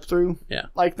can clip through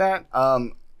like that.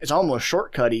 It's almost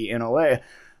shortcutty in a way.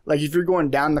 Like, if you're going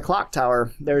down the clock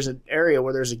tower, there's an area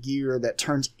where there's a gear that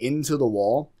turns into the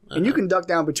wall, and you can duck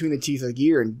down between the teeth of the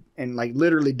gear and like,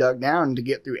 literally duck down to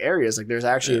get through areas. Like, there's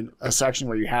actually a section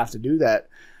where you have to do that.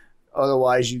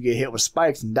 Otherwise, you get hit with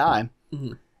spikes and die.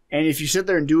 And if you sit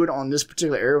there and do it on this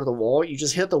particular area with a wall, you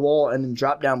just hit the wall and then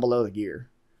drop down below the gear.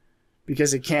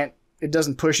 Because it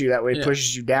doesn't push you that way. It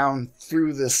pushes you down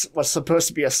through this, what's supposed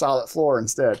to be a solid floor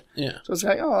instead. So it's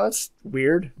like, oh, that's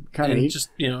weird. Kind of neat. Just,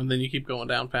 and then you keep going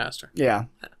down faster.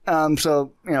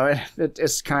 So,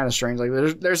 it's kind of strange.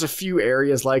 Like, there's a few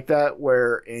areas like that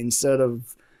where instead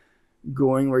of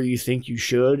going where you think you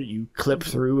should, you clip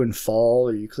through and fall,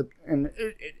 or you clip,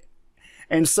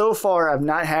 and so far, I've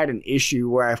not had an issue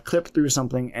where I've clipped through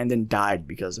something and then died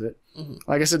because of it.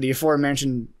 Like I said, the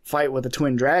aforementioned fight with the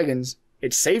twin dragons,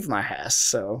 it saved my ass.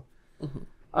 So,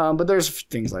 but there's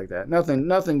things like that.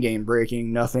 Nothing game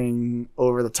breaking. Nothing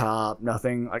over the top.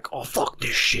 Nothing like, oh fuck this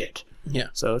shit.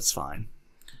 So it's fine.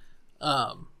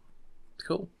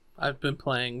 Cool. I've been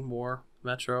playing more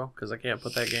Metro because I can't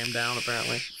put that game down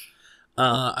apparently.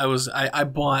 I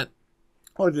bought.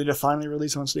 Oh, did it finally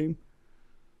release on Steam?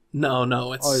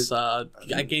 No, it's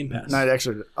Game Pass. Not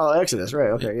Exodus. Oh, Exodus, right?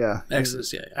 Okay, yeah.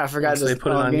 Exodus, yeah. I forgot they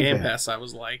put it on Game Pass. I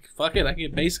was like, fuck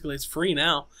it. Basically, it's free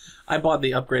now. I bought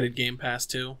the upgraded Game Pass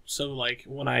too. So like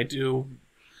when I do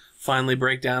finally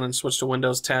break down and switch to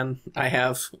Windows 10, I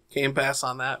have Game Pass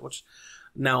on that. Which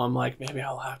now I'm like, maybe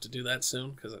I'll have to do that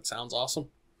soon because it sounds awesome.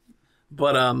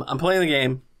 But I'm playing the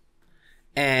game,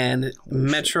 and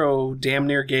Metro damn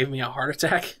near gave me a heart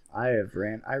attack. I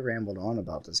rambled on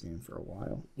about this game for a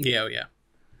while. Yeah.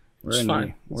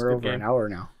 We're over an hour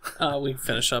now. We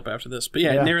finish up after this, but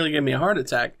it nearly gave me a heart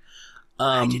attack.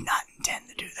 I did not intend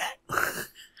to do that.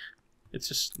 It's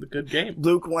just a good game.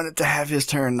 Luke wanted to have his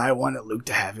turn, and I wanted Luke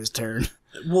to have his turn.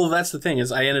 Well, that's the thing,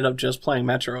 is I ended up just playing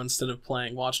Metro instead of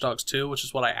playing Watch Dogs 2, which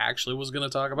is what I actually was going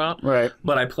to talk about. Right.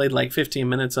 But I played like 15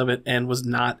 minutes of it and was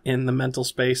not in the mental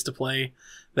space to play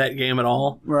that game at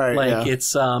all. Right. Like,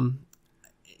 it's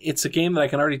a game that I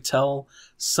can already tell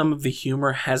some of the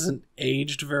humor hasn't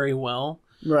aged very well.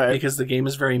 Right. Because the game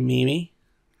is very memey.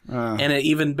 And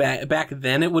even back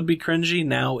then it would be cringy.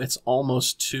 Now it's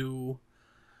almost too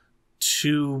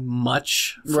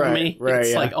much for me. Right,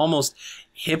 it's like almost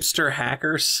hipster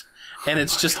hackers, and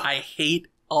it's just I hate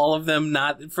all of them,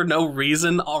 not for no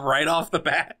reason, right off the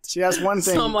bat. See, that's one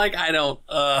thing. So I'm like, I don't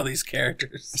these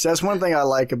characters. See, that's one thing I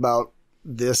like about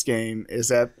this game is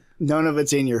that none of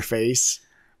it's in your face.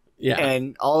 Yeah.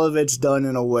 And all of it's done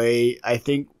in a way I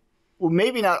think will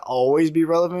maybe not always be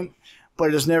relevant,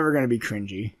 but it's never going to be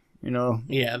cringy, you know?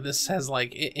 Yeah, this has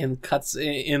like in cuts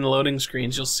in loading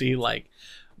screens, you'll see like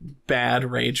bad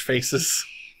rage faces.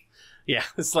 Yeah,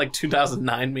 it's like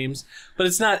 2009 memes, but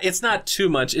it's not too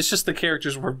much. It's just the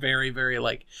characters were very, very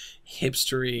like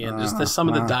hipstery, and just some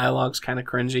of the dialogue's kind of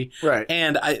cringy. Right.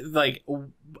 And I like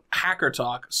hacker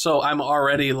talk, so I'm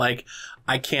already like,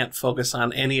 I can't focus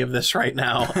on any of this right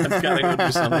now. I've got to go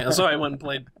do something else. So I went and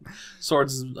played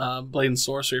Blade and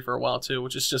Sorcery for a while too,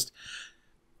 which is just,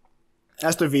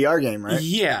 that's the VR game, right?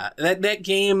 Yeah, that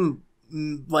game,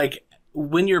 like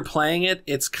when you're playing it,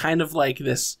 it's kind of like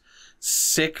this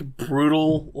sick,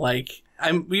 brutal, like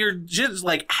we're just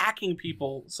like hacking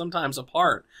people sometimes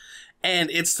apart,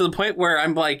 and it's to the point where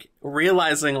I'm like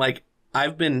realizing like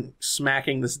I've been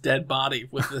smacking this dead body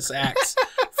with this axe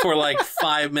for like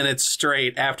 5 minutes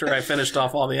straight after I finished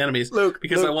off all the enemies, Luke,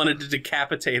 I wanted to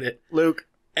decapitate it. Luke,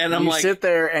 and I'm you like, sit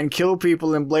there and kill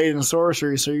people in Blade and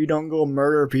Sorcery so you don't go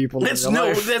murder people. That's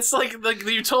like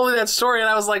you told me that story, and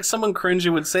I was like, someone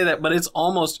cringy would say that, but it's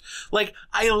almost like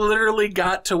I literally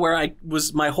got to where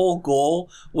my whole goal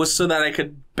was so that I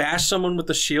could bash someone with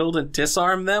the shield and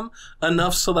disarm them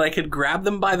enough so that I could grab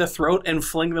them by the throat and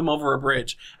fling them over a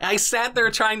bridge. And I sat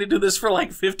there trying to do this for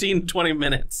like 15, 20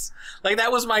 minutes. Like,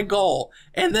 that was my goal.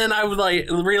 And then I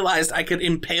realized I could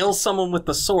impale someone with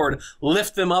the sword,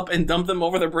 lift them up, and dump them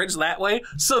over the bridge that way.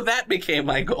 So that became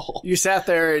my goal. You sat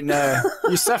there and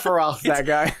you Sephiroth that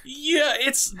guy. Yeah,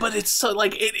 it's so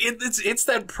like it's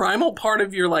that primal part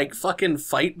of your like fucking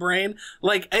fight brain.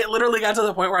 Like, it literally got to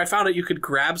the point where I found out you could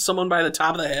grab someone by the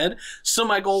top of the head. So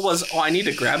my goal was, I need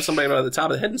to grab somebody by the top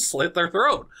of the head and slit their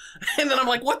throat. And then I'm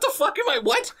like, what the fuck am I?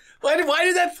 What? Why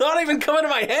did that thought even come into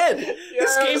my head?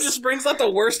 Yes. This game just brings out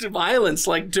the worst violence,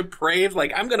 like depraved.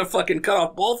 Like, I'm gonna fucking cut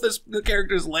off both the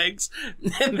character's legs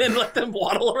and then let them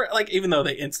waddle around. Like, even though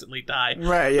they instantly die,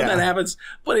 right? Yeah, when that happens.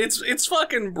 But it's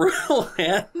fucking brutal,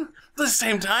 man. At the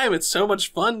same time, it's so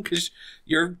much fun because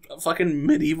you're fucking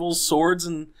medieval swords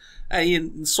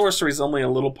and sorcery is only a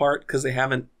little part because they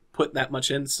haven't put that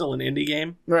much in. It's still an indie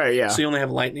game, right? Yeah. So you only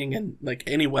have lightning and like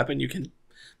any weapon you can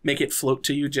make it float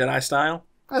to you Jedi style.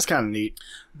 That's kind of neat.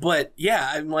 But yeah,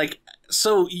 I'm like,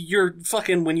 so you're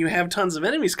fucking, when you have tons of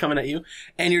enemies coming at you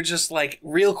and you're just like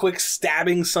real quick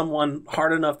stabbing someone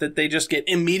hard enough that they just get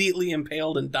immediately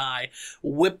impaled and die,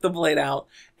 whip the blade out,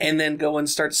 and then go and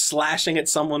start slashing at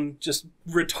someone just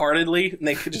retardedly, and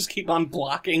they could just keep on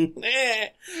blocking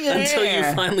until you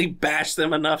finally bash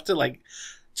them enough to like,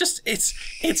 just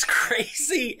it's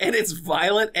crazy and it's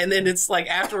violent, and then it's like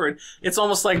afterward it's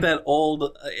almost like that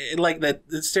old like that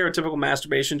stereotypical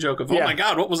masturbation joke of, oh my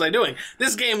god, what was I doing?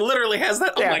 This game literally has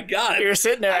that. Oh my god, you're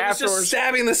sitting there afterwards just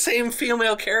stabbing the same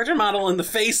female character model in the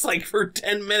face like for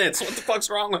 10 minutes. What the fuck's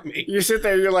wrong with me? You sit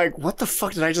there, you're like, what the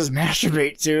fuck did I just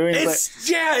masturbate to? And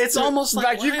it's almost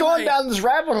like you've gone down this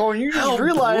rabbit hole and you just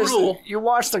realize you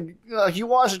watched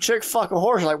a chick fuck a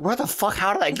horse. You're like, where the fuck,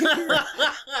 how did I get here?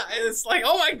 And it's like,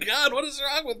 oh my god, what is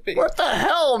wrong with me? What the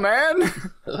hell, man?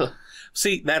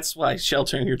 See, that's why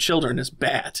sheltering your children is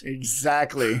bad.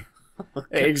 Exactly.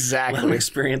 Exactly. Let them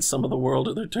experience some of the world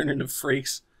or they're turning into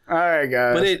freaks. All right,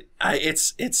 guys. But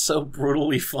it's so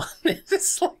brutally fun.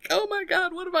 It's like, oh my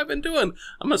god, what have I been doing?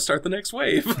 I'm gonna start the next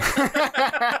wave.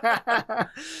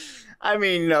 I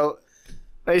mean, you know,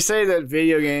 they say that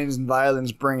video games and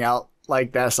violence bring out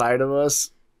like that side of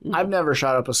us. I've never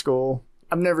shot up a school.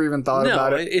 I've never even thought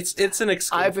about it. It's an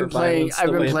escape. I've been playing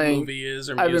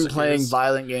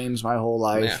violent games my whole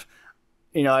life. Yeah.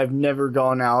 You know, I've never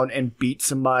gone out and beat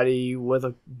somebody with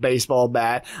a baseball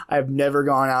bat. I've never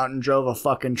gone out and drove a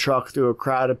fucking truck through a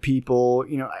crowd of people.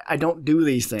 You know, I don't do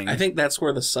these things. I think that's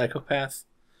where the psychopath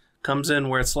comes in,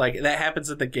 where it's like, that happens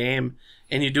at the game,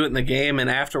 and you do it in the game, and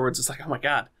afterwards it's like, oh my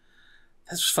god,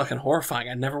 that's fucking horrifying.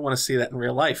 I never want to see that in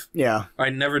real life. Yeah. Or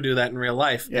I'd never do that in real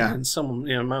life. Yeah. And someone,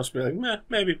 you know, must be like,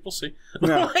 maybe, we'll see.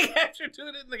 Yeah. Like, after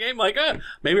doing it in the game, like,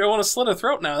 maybe I want to slit a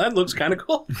throat now. That looks kind of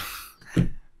cool.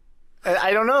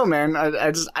 I don't know, man.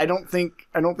 I don't think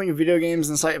video games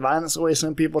incite violence the way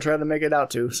some people try to make it out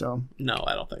to. So no,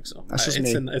 I don't think so. That's just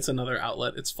me. It's another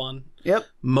outlet. It's fun. Yep.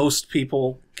 Most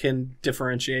people can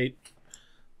differentiate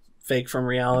fake from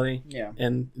reality. Yeah.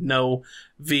 And no,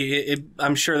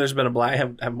 I'm sure there's been I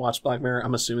haven't watched Black Mirror.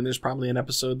 I'm assuming there's probably an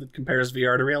episode that compares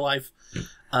VR to real life,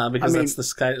 because that's the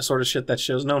sort of shit that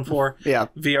show's known for. Yeah.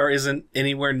 VR isn't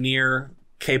anywhere near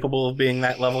capable of being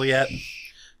that level yet.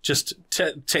 Just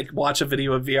watch a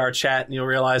video of VR chat and you'll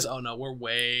realize, oh no, we're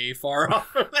way far off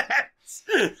from that.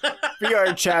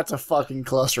 VR chat's a fucking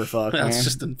clusterfuck, man. That's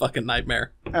just a fucking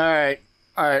nightmare. All right.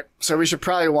 So we should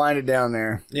probably wind it down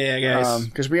there. Yeah, guys.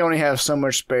 Because we only have so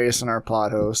much space in our plot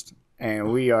host,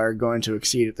 and we are going to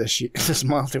exceed it this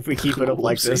month if we keep it up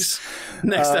like this.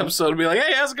 Next episode will be like,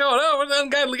 hey, how's it going? Oh, we're the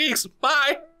Ungodly Geeks.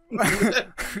 Bye.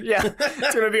 Yeah,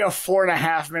 it's gonna be a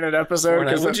 4.5 minute episode.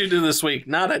 What'd you do this week?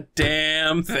 Not a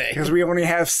damn thing. Because we only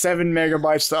have 7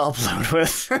 megabytes to upload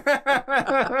with.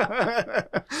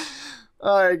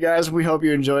 All right, guys. We hope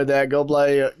you enjoyed that. Go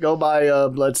buy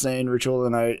Bloodstained Ritual of the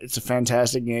Night. It's a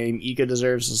fantastic game. Ica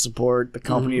deserves the support. The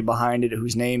company behind it,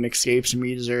 whose name escapes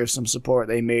me, deserves some support.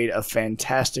 They made a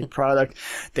fantastic product.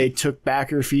 They took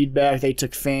backer feedback. They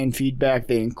took fan feedback.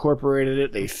 They incorporated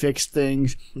it. They fixed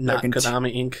things. Not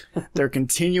Konami Inc. They're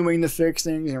continuing to fix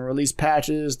things and release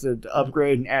patches to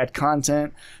upgrade and add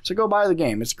content. So go buy the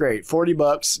game. It's great.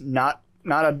 $40.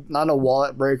 Not a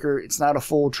wallet breaker. It's not a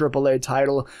full AAA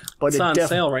title, but it's on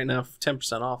sale right now,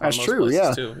 10% off. That's true,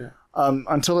 yeah. Too, yeah.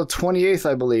 Until the 28th,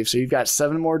 I believe. So you've got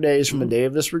 7 more days from the day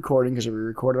of this recording, because we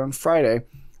recorded on Friday.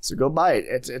 So go buy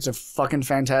it. It's a fucking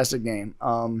fantastic game.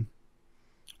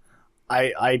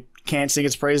 I can't sing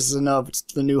its praises enough. It's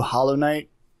the new Hollow Knight,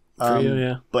 for you,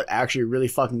 yeah. But actually really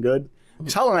fucking good.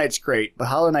 Because Hollow Knight's great, but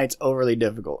Hollow Knight's overly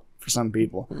difficult for some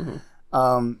people.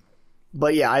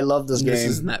 But yeah, I love this game. This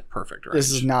isn't that perfect, right?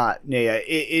 This is not. Yeah,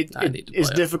 its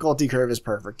difficulty curve is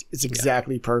perfect. It's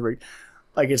exactly perfect.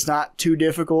 Like, it's not too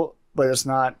difficult, but it's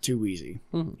not too easy.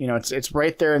 You know, it's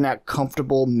right there in that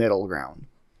comfortable middle ground.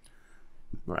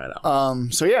 Right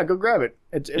on. So yeah, go grab it.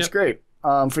 It's great.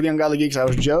 For the Ungodly Geeks, I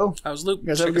was Joe. I was Luke. You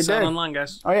guys have a good day. Online,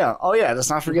 guys. Oh yeah. Let's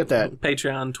not forget that.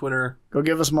 Patreon, Twitter. Go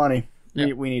give us money.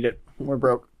 Yep. We need it. We're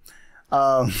broke.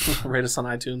 Rate us on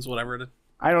iTunes, whatever it is.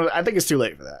 I think it's too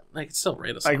late for that. I can still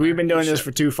rate us. Like, we've been doing this for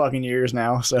 2 fucking years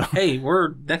now, so. Hey,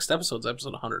 next episode's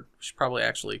episode 100. We should probably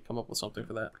actually come up with something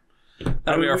for that.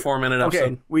 That'll be our 4-minute episode.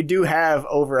 Okay, we do have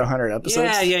over 100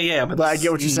 episodes. Yeah. But I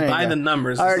get what you're saying. By the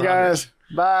numbers. All right, guys.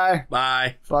 Bye.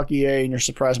 Bye. Fuck EA and your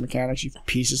surprise mechanics, you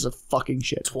pieces of fucking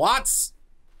shit. Twats.